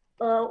punya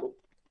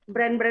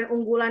brand-brand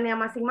unggulannya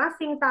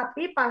masing-masing.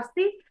 Tapi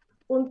pasti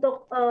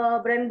untuk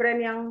brand-brand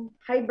yang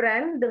high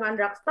brand dengan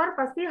drugstore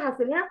pasti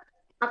hasilnya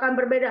akan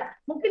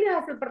berbeda. Mungkin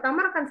hasil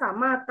pertama akan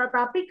sama,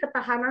 tetapi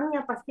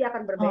ketahanannya pasti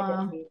akan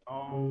berbeda sih.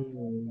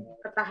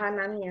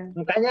 Ketahanannya.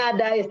 Makanya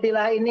ada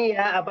istilah ini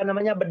ya, apa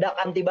namanya, bedak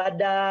anti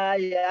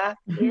badai ya,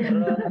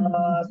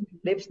 terus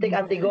lipstick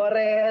anti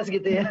gores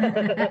gitu ya.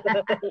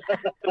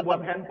 Itu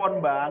buat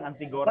handphone bang,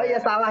 anti gores. Oh ya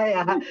salah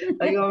ya,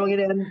 lagi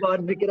ngomongin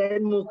handphone,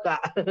 dikirain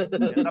muka.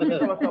 Ya, tapi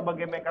kalau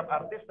sebagai makeup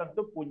artist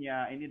tentu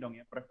punya ini dong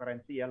ya,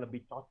 preferensi ya,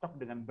 lebih cocok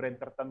dengan brand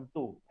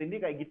tertentu. Cindy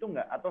kayak gitu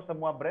nggak? Atau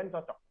semua brand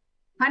cocok?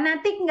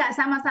 Fanatik nggak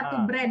sama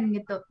satu brand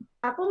gitu?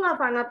 Aku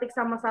nggak fanatik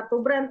sama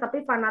satu brand,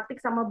 tapi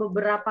fanatik sama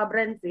beberapa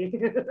brand sih.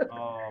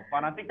 Oh,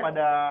 fanatik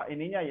pada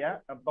ininya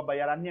ya,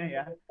 pembayarannya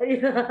ya.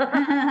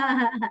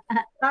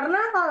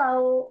 Karena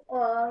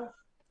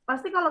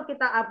pasti kalau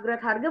kita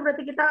upgrade harga,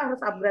 berarti kita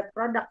harus upgrade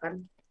produk kan.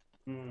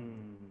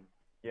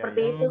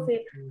 Seperti itu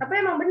sih. Tapi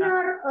emang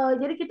benar,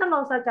 jadi kita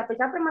nggak usah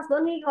capek-capek Mas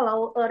Donny.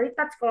 Kalau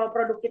retouch, kalau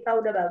produk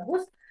kita udah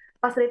bagus,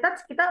 pas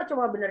retouch kita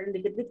cuma benerin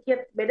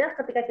dikit-dikit. Beda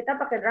ketika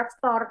kita pakai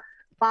drugstore.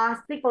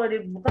 Pasti kalau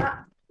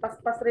dibuka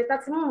pas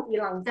retouch semua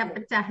hilang.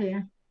 Pecah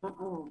ya.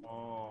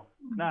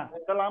 Nah,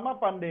 selama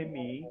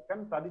pandemi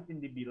kan tadi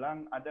Cindy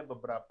bilang ada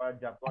beberapa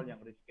jadwal yang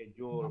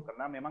reschedule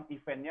karena memang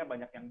eventnya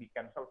banyak yang di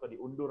cancel atau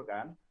diundur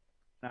kan.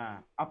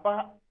 Nah,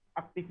 apa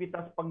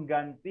aktivitas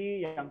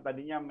pengganti yang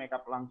tadinya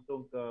makeup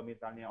langsung ke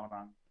misalnya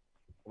orang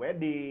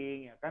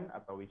wedding ya kan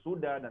atau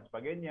wisuda dan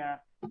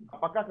sebagainya,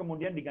 apakah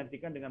kemudian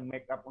digantikan dengan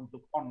makeup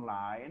untuk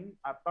online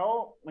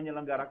atau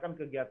menyelenggarakan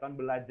kegiatan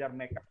belajar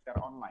makeup secara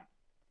online?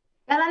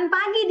 Jalan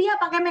pagi dia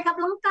pakai makeup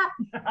lengkap.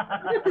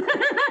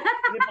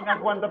 Ini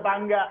pengakuan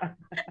tetangga.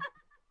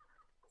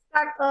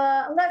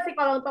 Enggak sih,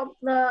 kalau untuk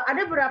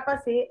ada berapa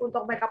sih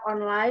untuk makeup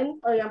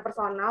online yang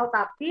personal,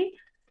 tapi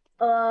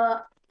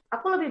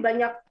aku lebih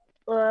banyak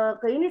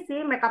ke ini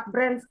sih, makeup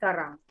brand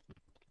sekarang.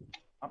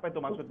 Apa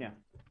itu maksudnya?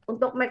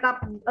 Untuk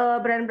makeup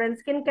brand-brand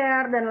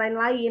skincare dan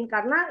lain-lain,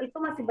 karena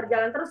itu masih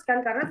berjalan terus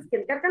kan, karena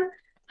skincare kan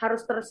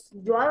harus terus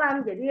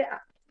jualan, jadi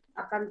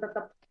akan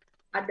tetap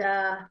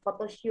ada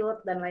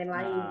photoshoot dan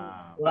lain-lain.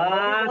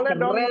 Wah,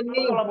 keren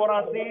nih.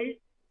 Kolaborasi.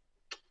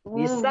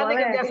 Bisa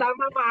nih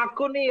kerjasama sama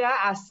aku nih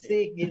ya,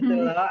 asik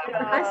gitu loh.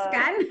 Pas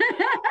kan?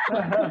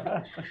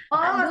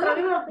 Mas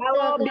Robby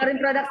mau keluarin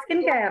produk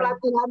skincare.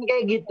 Pelatihan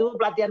kayak gitu,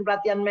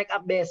 pelatihan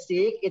makeup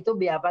basic, itu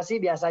apa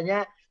sih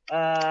biasanya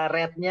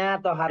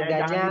rate-nya atau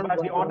harganya? Jangan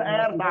di on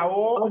air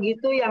tahu. Oh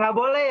gitu ya, nggak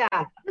boleh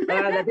ya?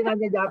 Nanti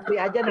nanya Japri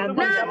aja nanti.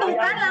 Nah tuh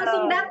kan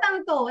langsung datang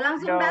tuh, yang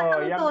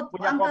tuh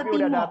punya Uncle kopi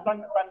udah Timo.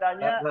 datang,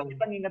 tandanya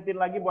kita ngingetin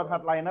lagi buat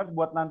hardliners,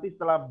 buat nanti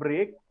setelah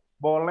break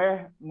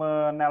boleh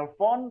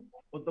menelpon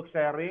untuk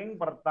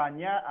sharing,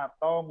 bertanya,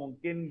 atau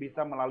mungkin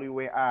bisa melalui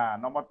WA.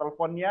 Nomor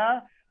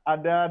teleponnya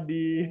ada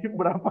di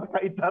berapa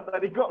Kaita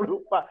tadi kok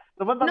lupa.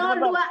 Sebentar.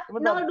 021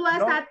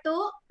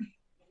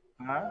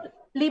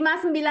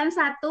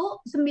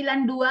 591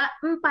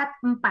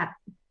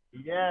 9244.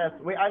 Yes,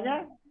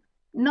 WA-nya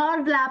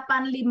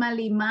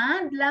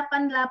 0855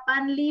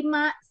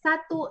 885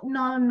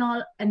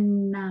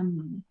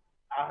 1006.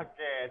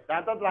 Oke,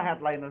 catatlah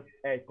headliners.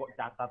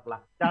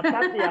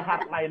 Catat ya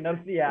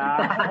hardliners ya.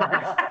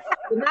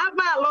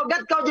 Kenapa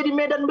logat kau jadi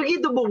Medan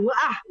begitu, Bung?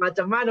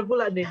 Macam mana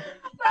pula nih?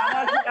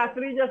 Karena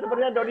aslinya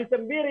sebenarnya Donny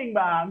Sembiring,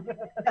 Bang.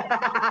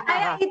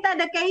 Ayo kita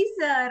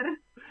deKeizer.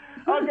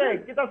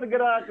 Oke, kita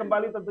segera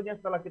kembali tentunya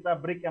setelah kita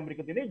break yang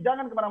berikut ini.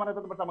 Jangan kemana-mana,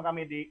 tetap bersama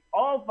kami di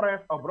All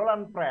Fresh,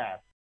 Obrolan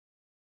Fresh.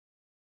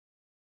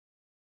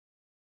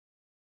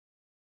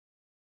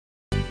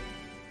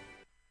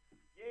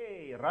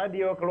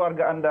 Radio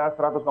keluarga Anda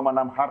 100,6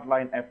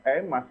 Hardline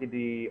FM masih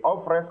di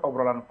All Fresh,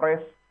 Obrolan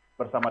Fresh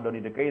bersama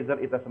Donny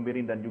deKeizer, Ita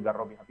Sembiring dan juga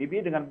Robby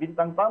Habibi dengan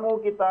bintang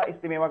tamu kita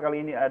istimewa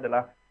kali ini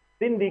adalah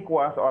Cindy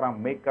Kwa, seorang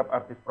makeup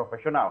artist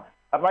profesional.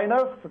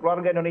 Hardliners,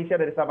 keluarga Indonesia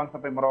dari Sabang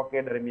sampai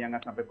Merauke, dari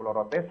Miangas sampai Pulau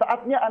Rote,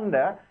 saatnya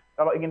Anda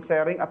kalau ingin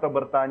sharing atau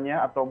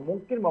bertanya atau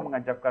mungkin mau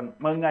mengajukan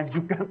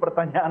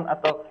pertanyaan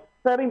atau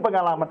sharing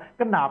pengalaman.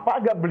 Kenapa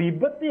agak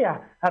belibet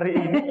ya hari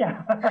ini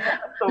ya?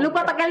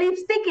 Lupa pakai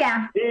lipstick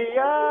ya?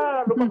 Iya,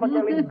 lupa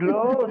pakai lip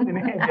gloss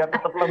ini biar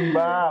tetap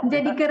lembab.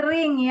 Jadi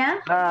kering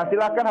ya. Nah,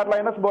 silakan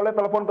hardliners boleh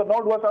telepon ke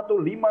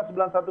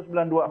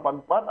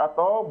 0215919244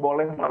 atau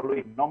boleh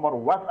melalui nomor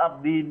WhatsApp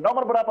di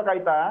nomor berapa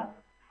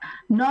Kaita?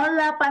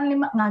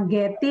 085,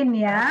 ngagetin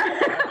ya.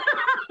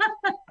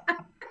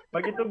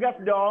 Bagi tugas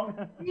dong.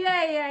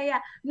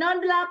 Iya.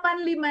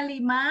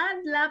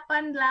 0855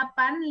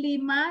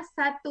 885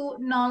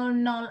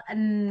 1006.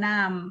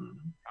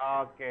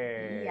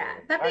 Oke.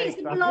 Iya, tapi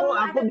sebelum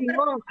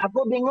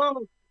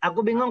aku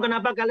bingung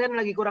kenapa kalian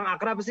lagi kurang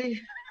akrab sih?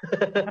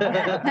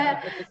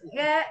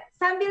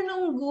 sambil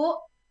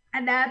nunggu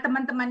ada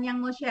teman-teman yang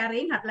mau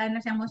sharing,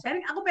 hardliners yang mau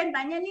sharing. Aku pengen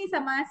tanya nih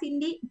sama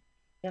Cindy.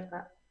 Ya,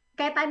 Kak.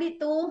 Kayak tadi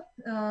tuh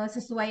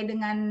sesuai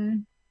dengan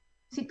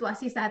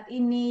situasi saat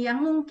ini yang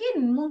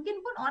mungkin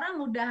pun orang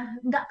udah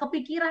nggak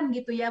kepikiran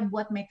gitu ya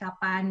buat make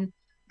upan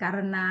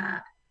karena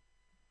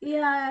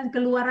ya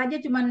keluar aja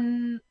cuman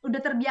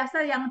udah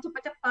terbiasa yang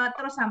cepat-cepat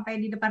terus sampai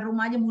di depan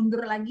rumah aja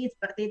mundur lagi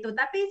seperti itu.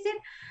 Tapi sih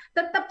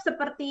tetap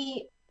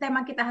seperti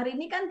tema kita hari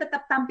ini kan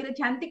tetap tampil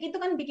cantik itu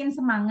kan bikin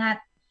semangat.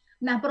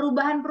 Nah,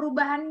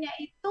 perubahan-perubahannya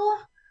itu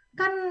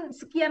kan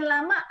sekian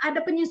lama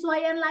ada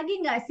penyesuaian lagi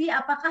nggak sih?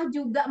 Apakah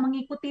juga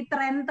mengikuti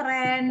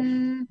tren-tren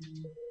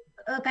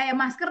kayak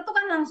masker tuh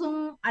kan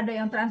langsung ada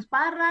yang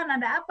transparan,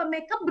 ada apa,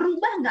 makeup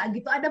berubah nggak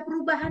gitu? Ada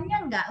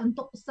perubahannya nggak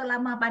untuk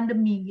selama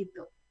pandemi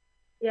gitu?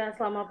 Ya,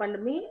 selama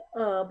pandemi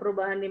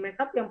perubahan di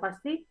makeup yang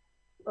pasti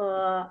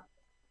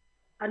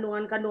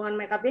kandungan-kandungan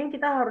makeup yang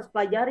kita harus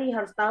pelajari,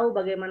 harus tahu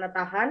bagaimana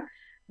tahan.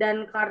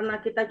 Dan karena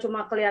kita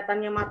cuma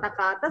kelihatannya mata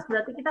ke atas,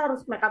 berarti kita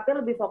harus makeupnya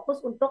lebih fokus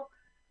untuk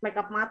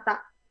makeup mata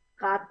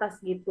ke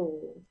atas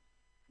gitu.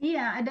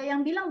 Iya, ada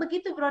yang bilang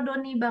begitu Bro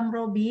Donny, Bang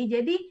Robby.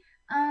 Jadi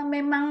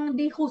memang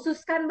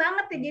dikhususkan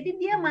banget ya. Jadi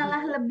dia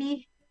malah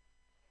lebih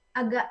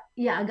agak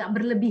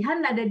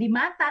berlebihan ada di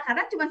mata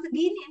karena cuma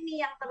segini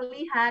nih yang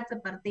terlihat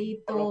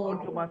seperti itu.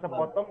 Walaupun cuma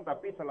sepotong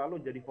tapi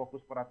selalu jadi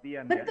fokus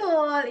perhatian.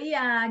 Betul,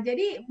 iya.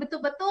 Jadi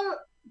betul-betul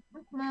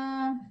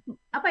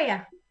apa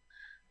ya?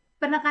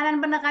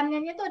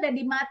 Penekanan-penekanannya itu ada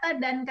di mata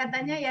dan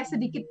katanya ya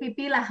sedikit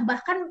pipi lah.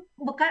 Bahkan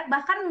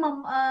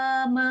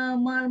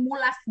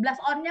memulas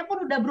blush on-nya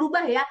pun udah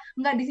berubah ya,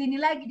 nggak di sini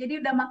lagi.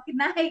 Jadi udah makin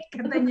naik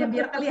katanya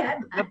biar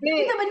kelihatan. Tapi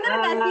itu benar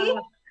nggak sih?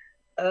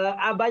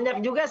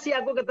 Banyak juga sih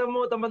aku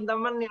ketemu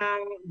teman-teman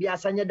yang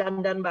biasanya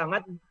dandan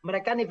banget.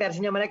 Mereka nih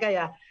versinya mereka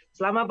ya.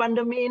 Selama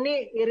pandemi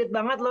ini irit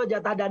banget loh,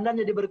 jatah dandan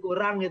jadi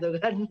berkurang gitu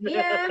kan.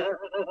 Iya.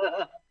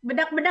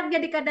 Bedak-bedak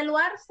jadi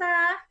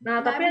kadaluarsa.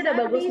 Nah, tapi ada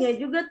bagusnya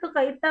juga tuh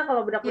Kak Ita,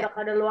 kalau bedak-bedak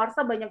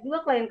kadaluarsa banyak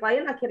juga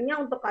klien-klien akhirnya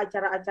untuk ke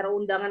acara-acara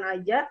undangan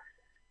aja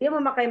dia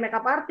memakai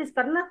makeup artis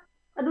karena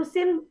aduh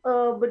Sin,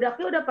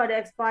 bedaknya udah pada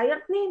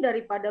expired nih,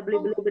 daripada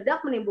beli-beli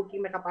bedak mending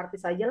booking makeup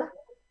artis aja lah.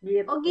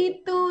 Gitu. Oh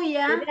gitu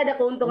ya. Jadi ada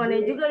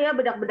keuntungannya juga ya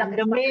bedak-bedak.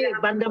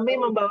 Pandemi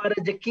membawa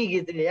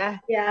rezeki gitu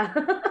ya. Ya.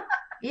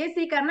 Iya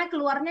sih, karena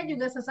keluarnya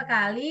juga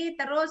sesekali,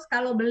 terus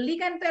kalau beli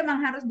kan itu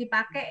emang harus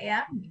dipakai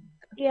ya.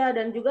 Iya,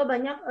 dan juga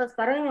banyak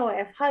sekarang yang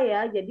WFH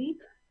ya, jadi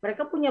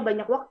mereka punya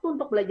banyak waktu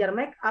untuk belajar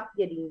make up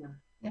jadinya.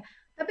 Ya.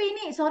 Tapi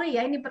ini, sorry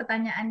ya, ini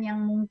pertanyaan yang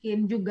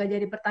mungkin juga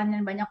jadi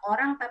pertanyaan banyak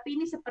orang, tapi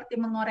ini seperti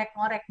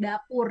mengorek-ngorek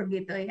dapur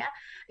gitu ya.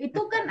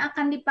 Itu kan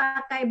akan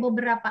dipakai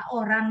beberapa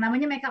orang,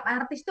 namanya makeup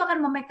artis itu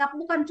akan memakeup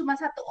bukan cuma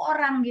satu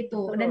orang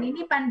gitu. Dan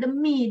ini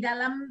pandemi,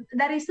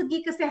 dari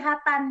segi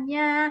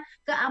kesehatannya,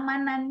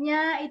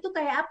 keamanannya, itu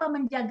kayak apa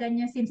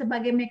menjaganya sih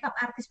sebagai makeup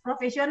artis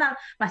profesional?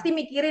 Pasti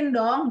mikirin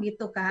dong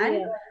gitu kan.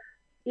 Iya.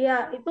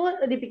 Iya, itu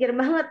dipikir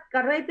banget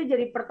karena itu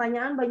jadi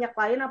pertanyaan banyak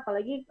klien,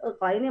 apalagi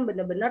klien yang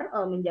benar-benar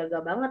menjaga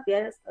banget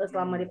ya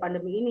selama di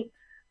pandemi ini.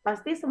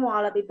 Pasti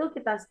semua alat itu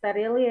kita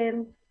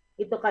sterilin,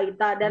 itu Kak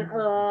Ita. Dan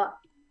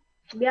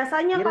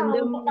biasanya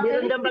kalau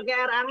direndam pakai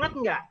air hangat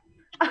nggak?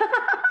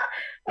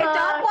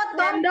 Copot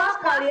dong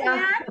kali ya.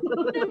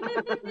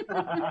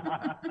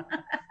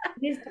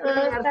 Di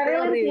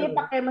sterilin sih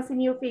pakai mesin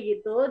UV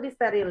gitu, di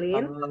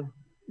sterilin.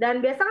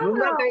 Dan biasa kan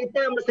kalau Kak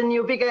Ita mesin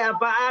UV kayak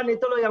apaan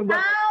itu loh yang buat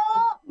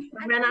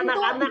main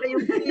anak-anak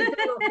UV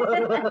itu.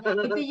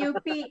 Itu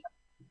UV.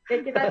 Ya,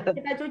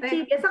 kita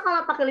cuci. Biasa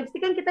kalau pakai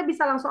lipstik kan kita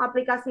bisa langsung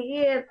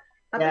aplikasiin.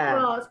 Tapi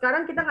kalau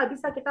sekarang kita nggak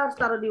bisa, kita harus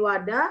taruh di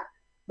wadah,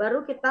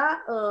 baru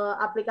kita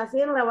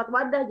aplikasiin lewat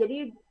wadah.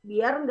 Jadi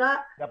biar nggak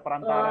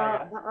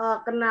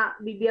kena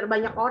bibir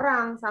banyak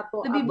orang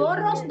satu. Lebih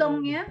boros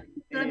dong ya.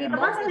 Lebih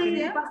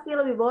pasti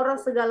lebih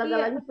boros,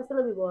 segala-galanya pasti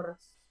lebih boros.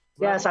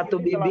 Ya, satu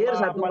bibir,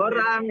 satu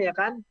orang, ya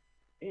kan?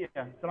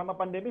 Iya, selama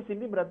pandemi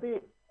Cindy berarti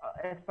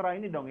ekstra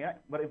ini dong ya,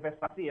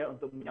 berinvestasi ya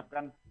untuk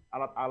menyiapkan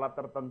alat-alat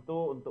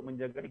tertentu untuk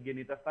menjaga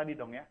higienitas tadi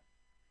dong ya?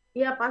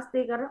 Iya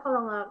pasti, karena kalau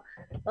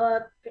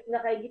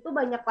nggak kayak gitu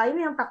banyak lain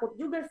yang takut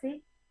juga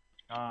sih.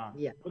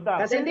 Iya.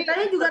 Kak Cindy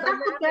juga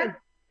takut kan?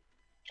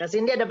 Kak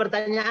Cindy ada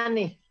pertanyaan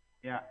nih.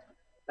 Ya.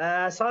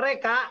 Sore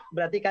Kak,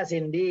 berarti Kak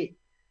Cindy.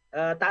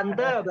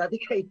 Tante berarti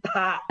Kak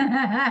Ita.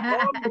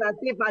 Oh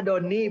berarti Pak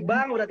Donny.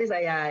 Bang berarti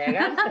saya, ya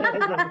kan?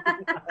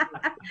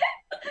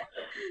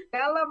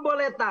 Kalau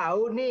boleh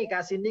tahu nih,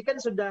 Kak Cindy kan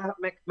sudah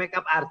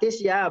makeup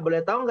artis ya.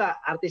 Boleh tahu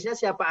nggak artisnya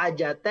siapa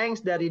aja? Thanks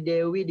dari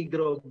Dewi di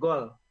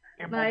Grogol.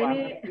 Nah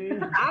ini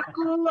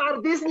aku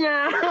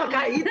artisnya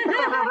Kak Ita.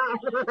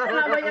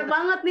 Nah, banyak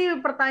banget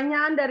nih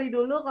pertanyaan dari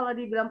dulu kalau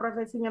dibilang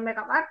profesinya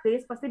makeup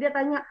artis, pasti dia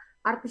tanya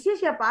artisnya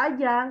siapa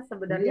aja.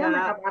 Sebenarnya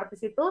makeup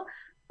artis itu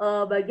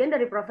bagian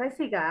dari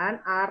profesi kan,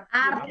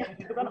 artis.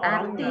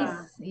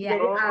 Ya.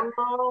 Jadi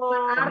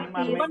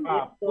artis.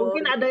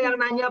 Mungkin ada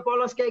yang nanya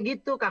polos kayak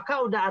gitu,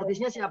 kakak udah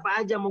artisnya siapa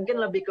aja, mungkin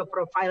lebih ke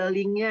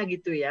profilingnya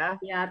gitu ya.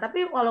 Ya,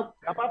 tapi kalau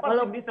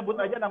apa-apa disebut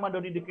aja nama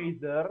Donny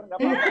deKeizer.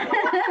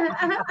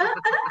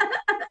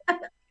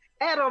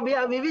 Robby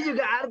Habibi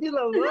juga artis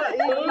loh, Bu.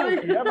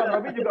 Iya, Bang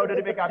Robby juga udah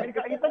di make upin.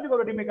 Kita juga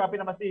udah di make upin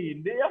sama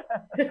Cindy ya.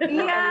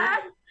 Iya.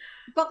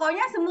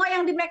 Pokoknya semua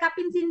yang di make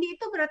upin Cindy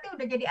itu berarti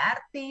udah jadi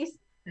artis.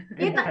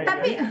 Ya,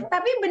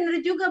 tapi bener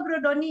juga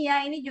Bro Donny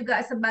ya, ini juga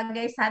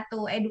sebagai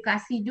satu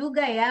edukasi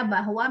juga ya,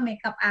 bahwa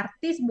makeup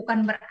artis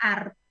bukan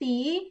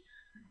berarti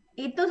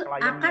itu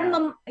akan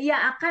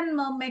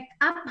make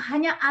up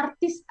hanya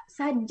artis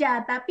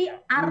saja, tapi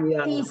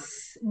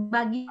artis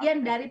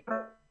bagian dari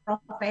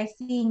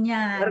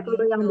profesinya.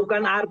 Kalau yang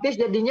bukan artis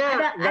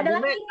jadinya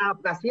ada make up,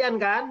 kasihan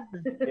kan?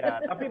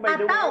 Ya, tapi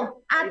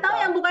atau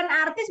yang bukan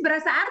artis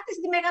berasa artis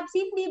di make up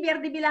Cindy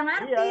biar dibilang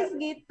artis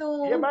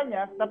gitu. Iya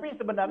banyak, tapi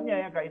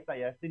sebenarnya ya Kak Ita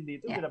ya,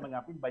 Cindy itu sudah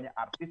mengapin banyak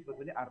artis,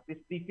 khususnya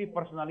artis TV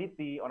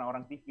personality,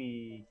 orang-orang TV,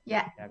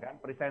 ya kan,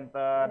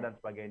 presenter dan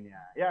sebagainya.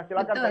 Ya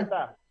silakan Kak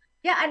Ita.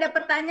 Ya, ada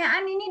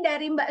pertanyaan ini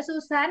dari Mbak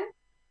Susan.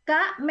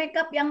 Kak,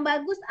 makeup yang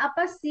bagus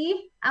apa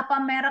sih?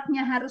 Apa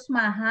mereknya harus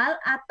mahal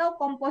atau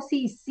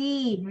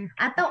komposisi?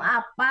 Atau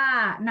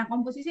apa? Nah,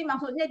 komposisi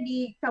maksudnya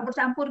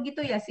dicampur-campur gitu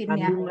ya, Sin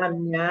ya?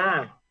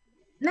 Kandungannya.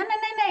 Nah,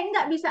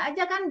 nggak bisa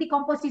aja kan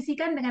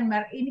dikomposisikan dengan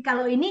merek ini.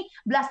 Kalau ini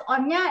blush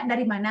on-nya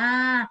dari mana?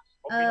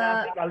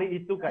 Kombinasi kali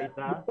itu, Kak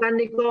Ita. Bukan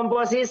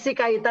dikomposisi,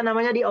 Kak Ita,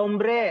 namanya di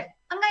ombre.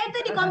 Enggak, itu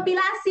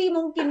dikompilasi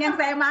mungkin yang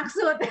saya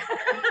maksud.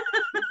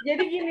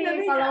 Jadi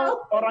gini,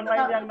 kalau orang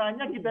lain yang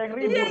nanya, kita yang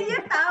ribut. Iya,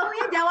 tahu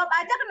ya, jawab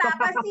aja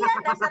kenapa sih ya,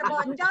 dasar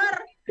bocor.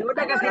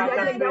 Udah kasih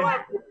aja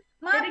jawab.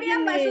 Maaf ya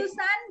Mbak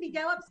Susan,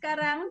 dijawab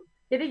sekarang.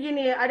 Jadi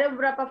gini, ada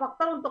beberapa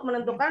faktor untuk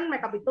menentukan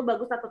makeup itu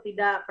bagus atau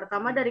tidak.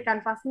 Pertama dari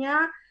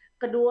kanvasnya,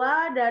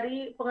 kedua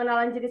dari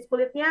pengenalan jenis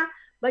kulitnya.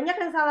 Banyak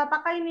yang salah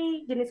pakai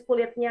nih jenis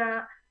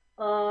kulitnya.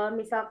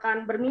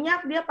 Misalkan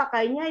berminyak, dia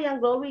pakainya yang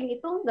glowing,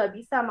 itu nggak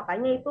bisa.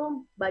 Makanya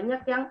itu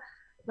banyak yang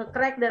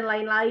nge-crack dan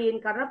lain-lain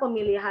karena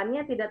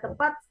pemilihannya tidak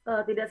tepat,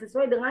 tidak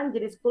sesuai dengan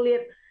jenis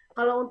kulit.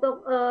 Kalau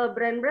untuk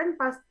brand-brand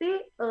pasti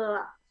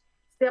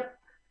setiap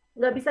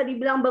nggak bisa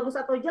dibilang bagus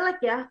atau jelek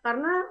ya,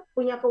 karena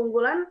punya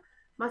keunggulan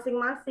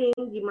masing-masing.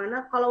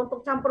 Gimana kalau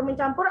untuk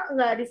campur-mencampur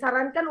nggak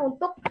disarankan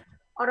untuk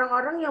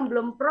orang-orang yang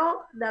belum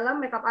pro dalam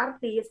makeup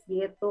artis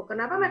gitu.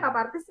 Kenapa makeup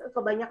artis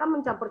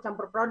kebanyakan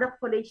mencampur-campur produk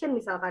foundation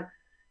misalkan?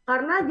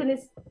 Karena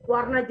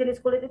warna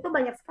jenis kulit itu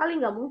banyak sekali,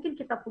 nggak mungkin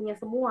kita punya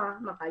semua.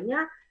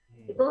 Makanya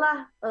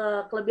itulah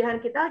kelebihan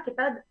kita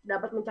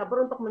dapat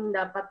mencampur untuk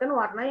mendapatkan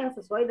warna yang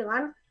sesuai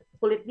dengan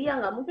kulit dia.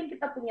 Nggak mungkin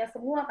kita punya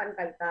semua kan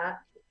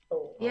Kak.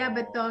 Iya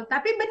betul.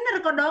 Tapi benar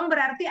kok dong,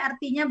 berarti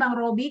artinya Bang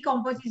Robby,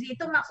 komposisi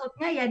itu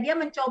maksudnya ya dia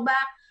mencoba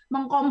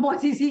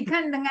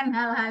mengkomposisikan dengan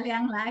hal-hal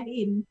yang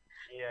lain.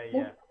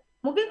 Iya.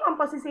 Mungkin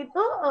komposisi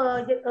itu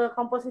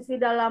komposisi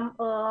dalam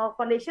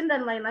foundation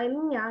dan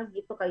lain-lainnya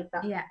gitu Kak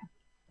Ita. Iya.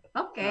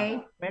 Oke.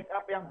 Nah, make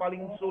up yang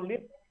paling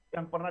sulit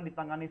yang pernah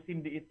ditangani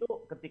Cindy itu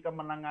ketika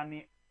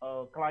menangani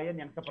klien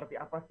yang seperti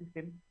apa sih,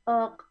 Sin?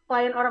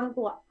 Klien orang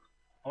tua.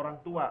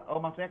 Orang tua. Oh,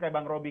 maksudnya kayak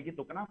Bang Robby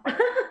gitu. Kenapa?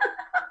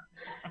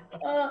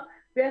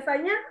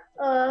 Biasanya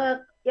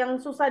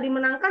yang susah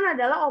dimenangkan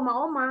adalah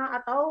oma-oma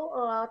atau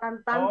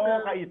tante-tante. Oh,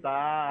 Kak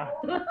Ita.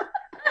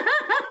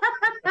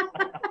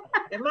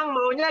 Emang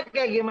maunya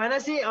kayak gimana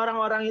sih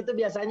orang-orang itu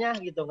biasanya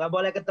gitu? Nggak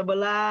boleh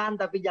ketebelan,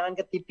 tapi jangan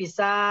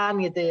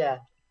ketipisan gitu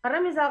ya? Karena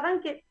misalkan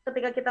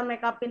ketika kita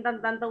make upin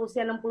tante-tante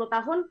usia 60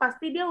 tahun,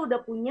 pasti dia udah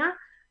punya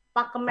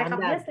pakem make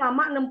up dia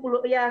selama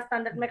 60, ya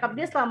standar make up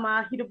dia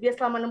selama hidup dia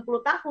selama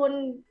 60 tahun,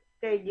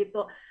 kayak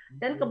gitu.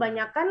 Dan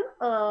kebanyakan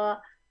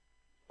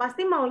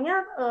pasti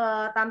maunya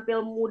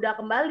tampil muda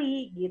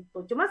kembali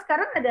gitu. Cuma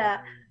sekarang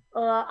ada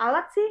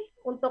alat sih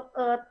untuk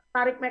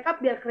tarik make up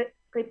biar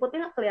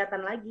keriputnya nggak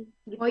kelihatan lagi.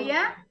 Gitu. Oh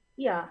ya?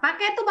 Iya.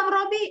 Pakai tuh Bang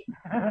Robby.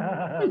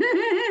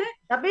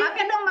 Tapi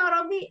pakai dong Bang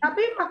Robby.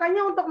 Tapi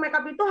makanya untuk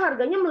makeup itu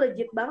harganya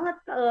melejit banget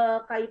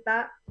Kak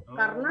Ita.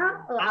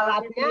 Karena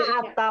alatnya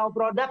atau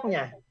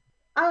produknya?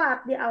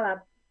 Alatnya.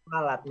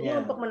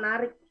 Ini untuk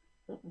menarik.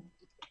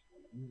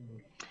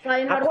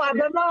 Selain aku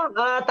ada dong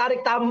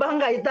tarik tambang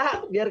Kak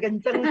Ita biar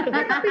kenceng.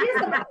 Tapi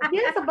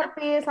dia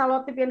seperti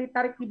salotip yang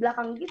ditarik di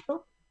belakang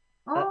gitu.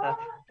 Oh.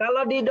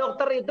 Kalau di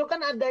dokter itu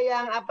kan ada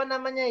yang apa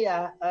namanya ya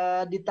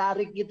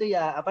ditarik gitu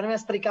ya, apa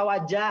namanya setrika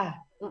wajah.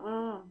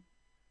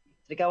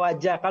 Setrika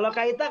wajah. Kalau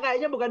Kak Ita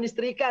kayaknya bukan di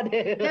setrika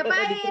deh.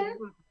 Ngapain?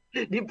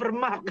 Di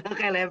permak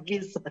kayak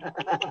levis.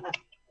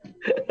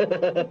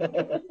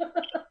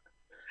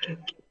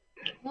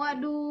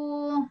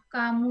 Waduh,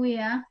 kamu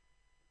ya.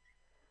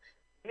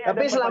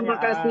 Tapi selama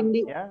Kak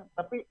Cindy, ya,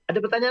 tapi ada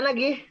pertanyaan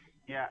lagi?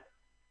 Ya,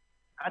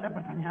 ada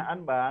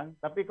pertanyaan Bang.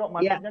 Tapi kok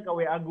masuknya ke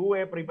WA gue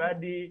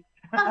pribadi.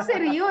 Oh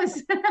serius?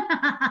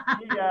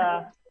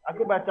 Iya,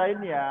 aku bacain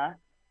ya.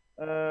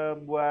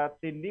 Buat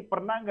Cindy,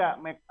 pernah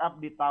nggak make up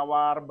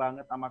ditawar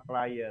banget sama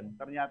klien?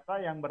 Ternyata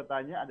yang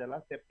bertanya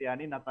adalah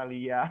Septiani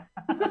Natalia.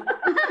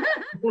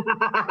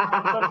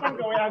 Masukkan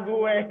ke WA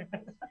gue.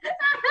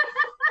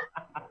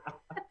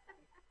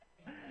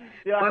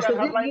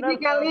 Maksudnya gini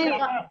kali.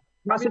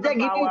 Maksudnya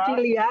gini,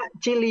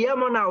 Cilia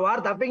mau nawar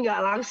tapi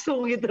nggak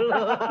langsung gitu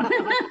loh.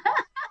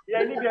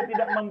 Ya ini biar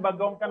tidak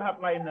membagongkan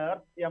hardliner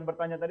yang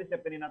bertanya tadi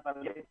Septeni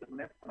Natalia itu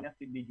sebenarnya punya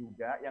Cindy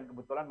juga yang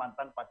kebetulan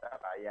mantan pacar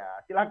saya.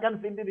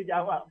 Silakan Cindy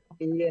dijawab.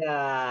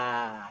 Iya.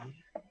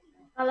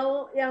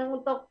 Kalau yang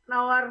untuk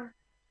nawar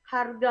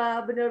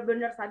harga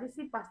bener-bener sadis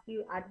sih pasti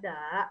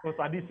ada. Oh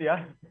sadis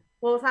ya.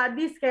 Kalau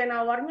sadis kayak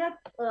nawarnya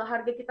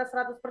harga kita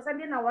 100%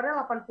 dia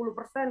nawarnya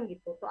 80%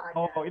 gitu tuh ada.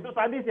 Oh itu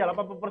sadis ya,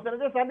 80%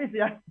 aja sadis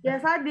ya. Ya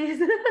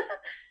sadis.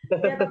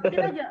 Ya tapi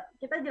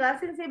kita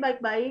jelasin sih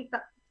baik-baik.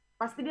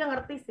 Pasti dia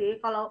ngerti sih.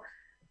 Kalau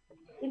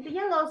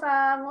intinya nggak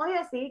usah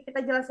ngoyo sih,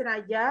 kita jelasin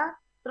aja.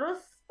 Terus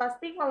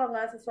pasti kalau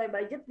nggak sesuai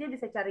budget dia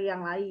bisa cari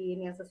yang lain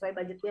yang sesuai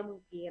budget dia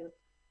mungkin.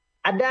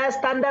 Ada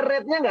standar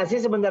rate-nya nggak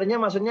sih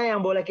sebenarnya? Maksudnya yang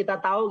boleh kita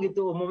tahu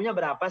gitu, umumnya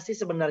berapa sih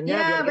sebenarnya? Ya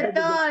Biar kita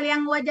betul, juga,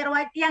 yang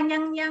wajar-wajar,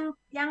 yang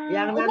nanti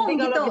umum kalau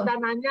gitu. kita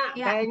nanya,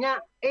 Ya.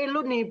 kayaknya,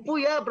 lu nipu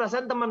ya,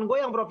 perasaan teman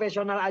gue yang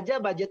profesional aja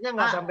budgetnya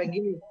nggak sampai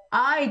gini.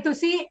 Itu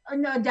sih itu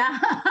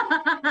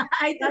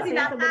sih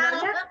Nah,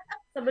 nakal.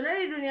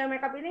 sebenarnya di dunia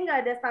makeup ini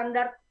nggak ada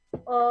standar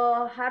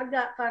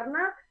harga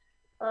karena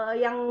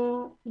yang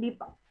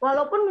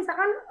walaupun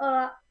misalkan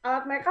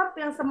alat makeup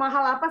yang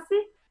semahal apa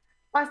sih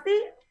pasti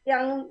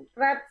yang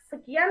rate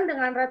sekian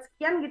dengan rate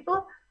sekian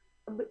gitu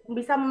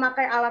bisa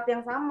memakai alat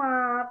yang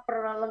sama,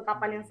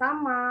 perlengkapan yang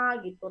sama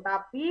gitu.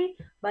 Tapi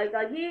balik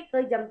lagi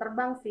ke jam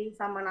terbang sih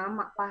sama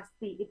nama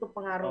pasti itu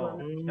pengaruh.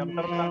 Jam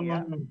terbang ya.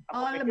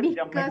 Oh, lebih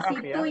ke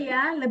situ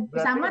ya. Lebih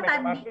Berarti sama makeup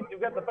tadi. artist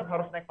juga tetap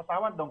harus naik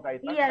pesawat dong Kak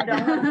Ita. Iya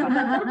dong,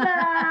 terbang.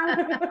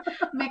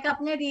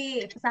 Makeupnya di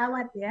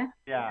pesawat ya.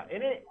 Ya,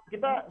 ini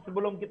kita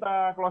sebelum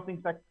kita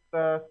closing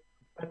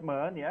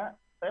statement ya,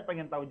 saya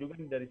pengen tahu juga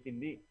nih dari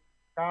Cindy.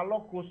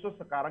 Kalau khusus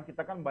sekarang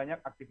kita kan banyak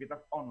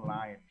aktivitas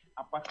online.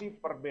 Apa sih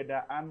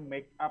perbedaan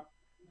make up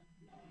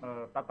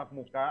tatap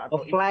muka atau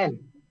Offline.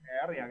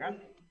 ya kan?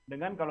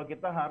 Dengan kalau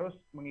kita harus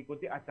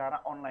mengikuti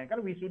acara online.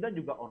 Kan wisuda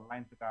juga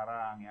online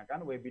sekarang ya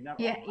kan?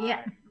 Webinar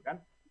online gitu kan.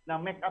 Nah,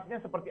 make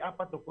up-nya seperti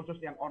apa tuh khusus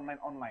yang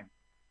online-online?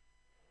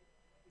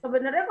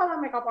 Sebenarnya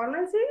kalau makeup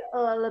online sih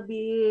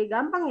lebih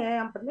gampang ya.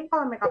 Yang penting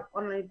kalau makeup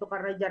online itu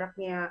karena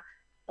jaraknya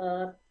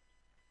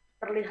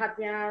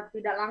terlihatnya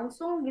tidak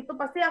langsung gitu,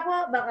 pasti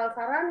aku bakal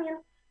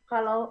saranin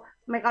kalau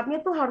makeupnya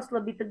tuh harus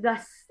lebih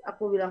tegas.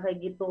 Aku bilang kayak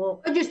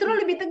gitu. Oh, justru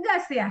lebih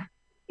tegas ya?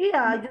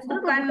 Iya,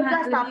 justru Bukan lebih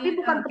tegas, lebih- tapi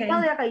bukan oke. tebal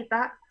ya Kak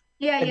Ita.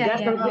 Iya, iya,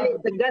 Tegas iya.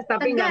 tegas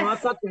tapi nggak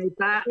Tegas. ngotot ya,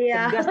 Ita.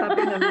 Iya. Tegas tapi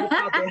nggak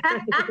ngotot ya.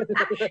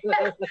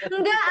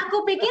 Enggak, aku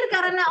pikir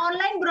karena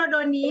online Bro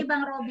Donny,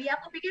 Bang Robby,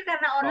 aku pikir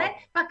karena online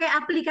pakai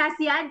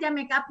aplikasi aja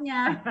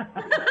makeupnya.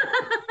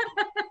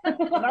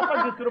 Kenapa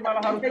justru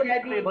malah harus Bisa jadi.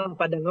 tegas? Bang,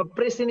 pada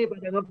ngepris ini,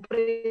 pada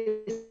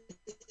ngepris.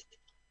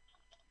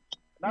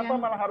 Kenapa Ya.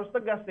 malah harus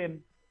tegas, Tin?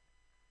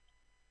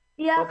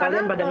 Iya, Oh,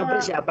 kalian pada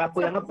ngepris ya? Apa aku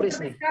yang seperti ngepris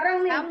nih? sekarang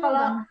nih, Kamu,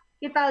 kalau Bang.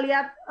 kita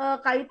lihat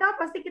Kak Ita,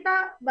 pasti kita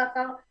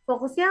bakal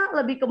fokusnya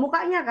lebih ke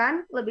mukanya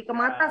kan, lebih ke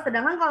mata.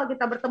 Sedangkan kalau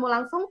kita bertemu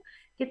langsung,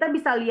 kita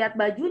bisa lihat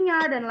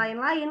bajunya dan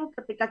lain-lain.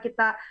 Ketika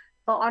kita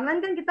online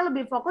kan kita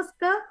lebih fokus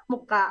ke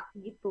muka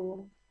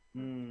gitu.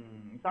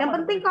 Sama Yang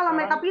penting seperti kalau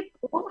sekarang- makeup itu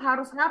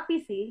harus rapi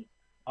sih.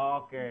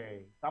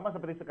 Oke, sama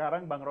seperti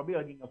sekarang Bang Robby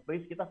lagi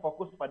nge-freeze, kita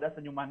fokus pada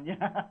senyumannya.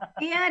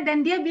 Iya, dan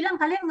dia bilang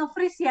kalian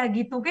nge-freeze ya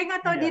gitu. Kayak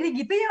nggak tahu Iya. diri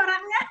gitu ya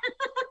orangnya.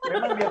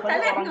 Memang biasanya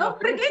Kalian orang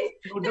nge-freeze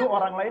nge-freeze. nuduh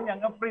orang lain yang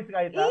nge-freeze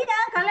Kak Ita. Iya,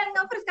 kalian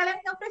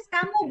nge-freeze.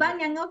 Kamu Bang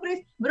yang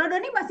nge-freeze. Bro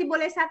Donny masih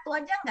boleh satu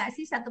aja nggak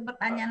sih? Satu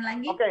pertanyaan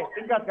lagi. Oke,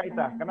 singkat Kak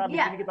Ita, karena abis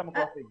Iya. ini kita mau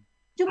closing.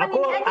 Cuman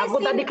ini aja Aku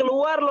sih. tadi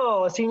keluar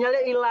loh,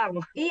 sinyalnya hilang.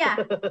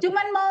 Iya,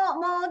 cuman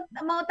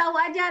mau tahu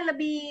aja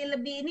lebih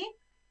ini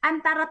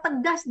antara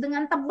tegas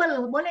dengan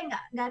tebel, boleh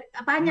nggak?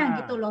 Apanya Nah.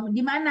 gitu loh? Di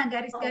mana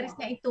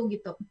garis-garisnya itu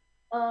gitu?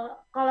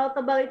 Kalau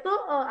tebal itu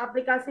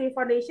aplikasi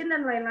foundation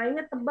dan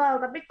lain-lainnya tebal,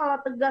 tapi kalau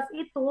tegas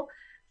itu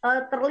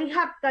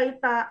terlihat Kak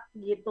Ita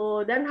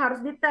gitu, dan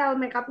harus detail,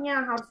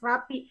 makeupnya harus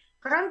rapi.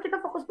 Karena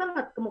kita fokus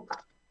banget ke muka.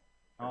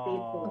 Seperti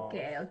itu.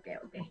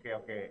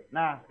 Oke.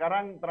 Nah,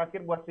 sekarang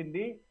terakhir buat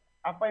Cindy,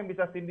 apa yang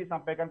bisa Cindy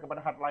sampaikan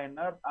kepada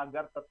hardliner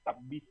agar tetap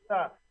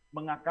bisa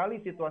mengakali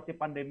situasi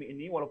pandemi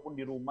ini walaupun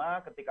di rumah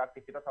ketika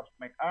aktivitas harus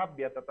make up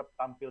biar tetap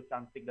tampil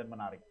cantik dan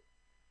menarik?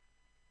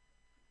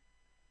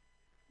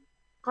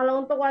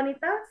 Kalau untuk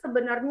wanita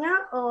sebenarnya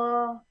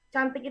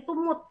cantik itu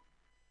mood.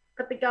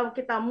 Ketika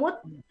kita mood,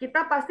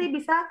 kita pasti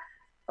bisa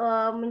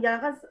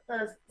menjalankan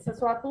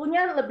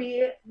sesuatunya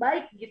lebih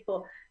baik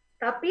gitu.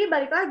 Tapi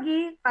balik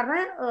lagi, karena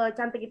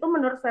cantik itu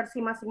menurut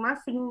versi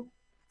masing-masing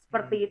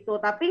seperti itu.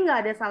 Tapi nggak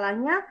ada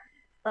salahnya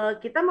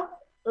kita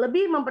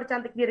lebih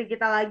mempercantik diri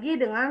kita lagi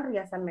dengan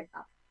riasan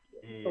makeup.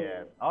 Gitu.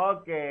 Iya.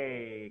 Oke.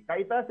 Kak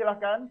Ita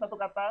silahkan satu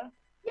kata.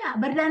 Ya,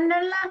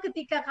 berdandanlah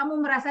ketika kamu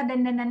merasa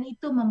dandanan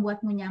itu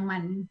membuatmu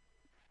nyaman.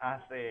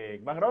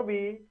 Asik. Bang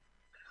Robby.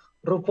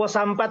 Rupo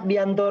Sampat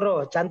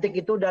Biantoro, cantik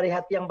itu dari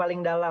hati yang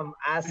paling dalam.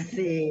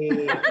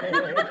 Asik.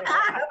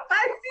 Apa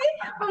sih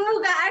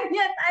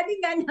pembukaannya tadi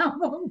nggak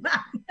nyambung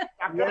banget?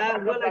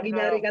 Ya, gue lagi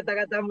nyari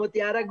kata-kata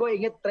mutiara, gue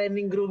inget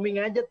training grooming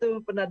aja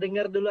tuh. Pernah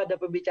dengar dulu ada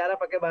pembicara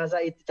pakai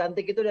bahasa itu.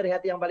 Cantik itu dari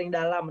hati yang paling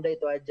dalam, udah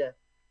itu aja.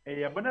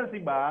 Iya benar sih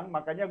Bang,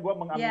 makanya gue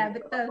mengambil Iya, kata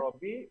betul.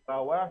 Robby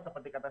bahwa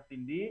seperti kata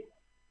Cindy,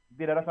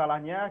 tidak ada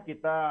salahnya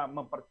kita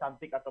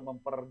mempercantik atau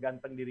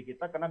memperganteng diri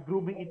kita karena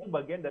grooming itu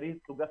bagian dari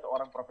tugas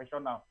seorang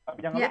profesional. Tapi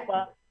jangan Ya,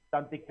 lupa,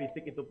 cantik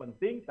fisik itu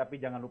penting, tapi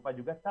jangan lupa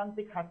juga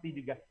cantik hati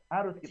juga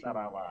harus kita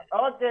rawat.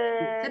 Oke,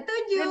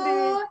 setuju. Cindy,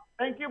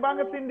 thank you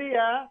banget Cindy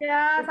ya.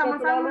 Ya, Sukses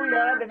sama-sama selalu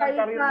ya dengan Kak Ika,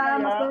 karirnya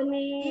Mas ya.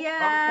 Donny, Iya.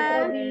 Mas Oke,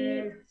 Robby.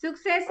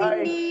 Sukses baik.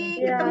 Cindy.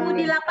 Iya. Ketemu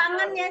di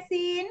lapangan ya,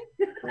 Sin.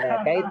 Ya,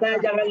 Kaita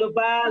jangan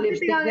lupa Nanti tinggal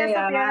lipstiknya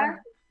besok ya. ya.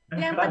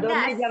 Yang Pak Donny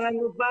tegas. jangan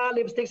lupa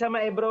lipstik sama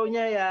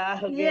eyebrow-nya ya.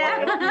 Oke. Iya.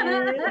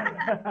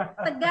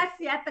 Tegas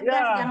ya, tegas,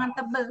 Ya. jangan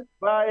tebel.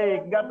 Baik,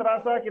 nggak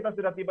terasa kita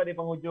sudah tiba di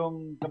penghujung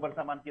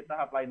kebersamaan kita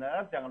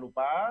Hardliners. Jangan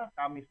lupa,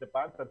 Kamis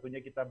depan tentunya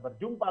kita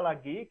berjumpa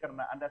lagi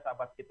karena Anda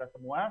sahabat kita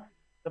semua.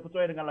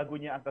 Sesuai dengan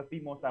lagunya Antas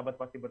Timo, sahabat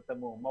pasti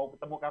bertemu. Mau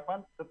ketemu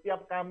kapan?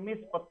 Setiap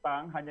Kamis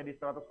petang hanya di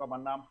 100,6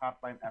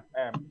 Hardline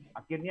FM.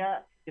 Akhirnya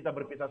kita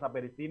berpisah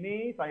sampai di sini.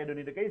 Saya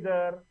Donny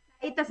deKeizer.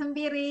 Itu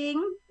Sembiring.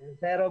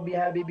 Saya Robby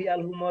Habibi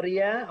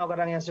Al-Humoria,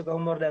 orang yang suka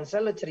humor dan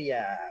selalu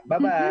ceria.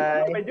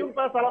 Bye-bye. Sampai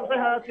jumpa, salam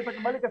sehat. Kita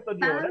kembali ke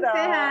studio. Salam Dadah.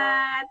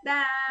 sehat.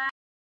 Dah.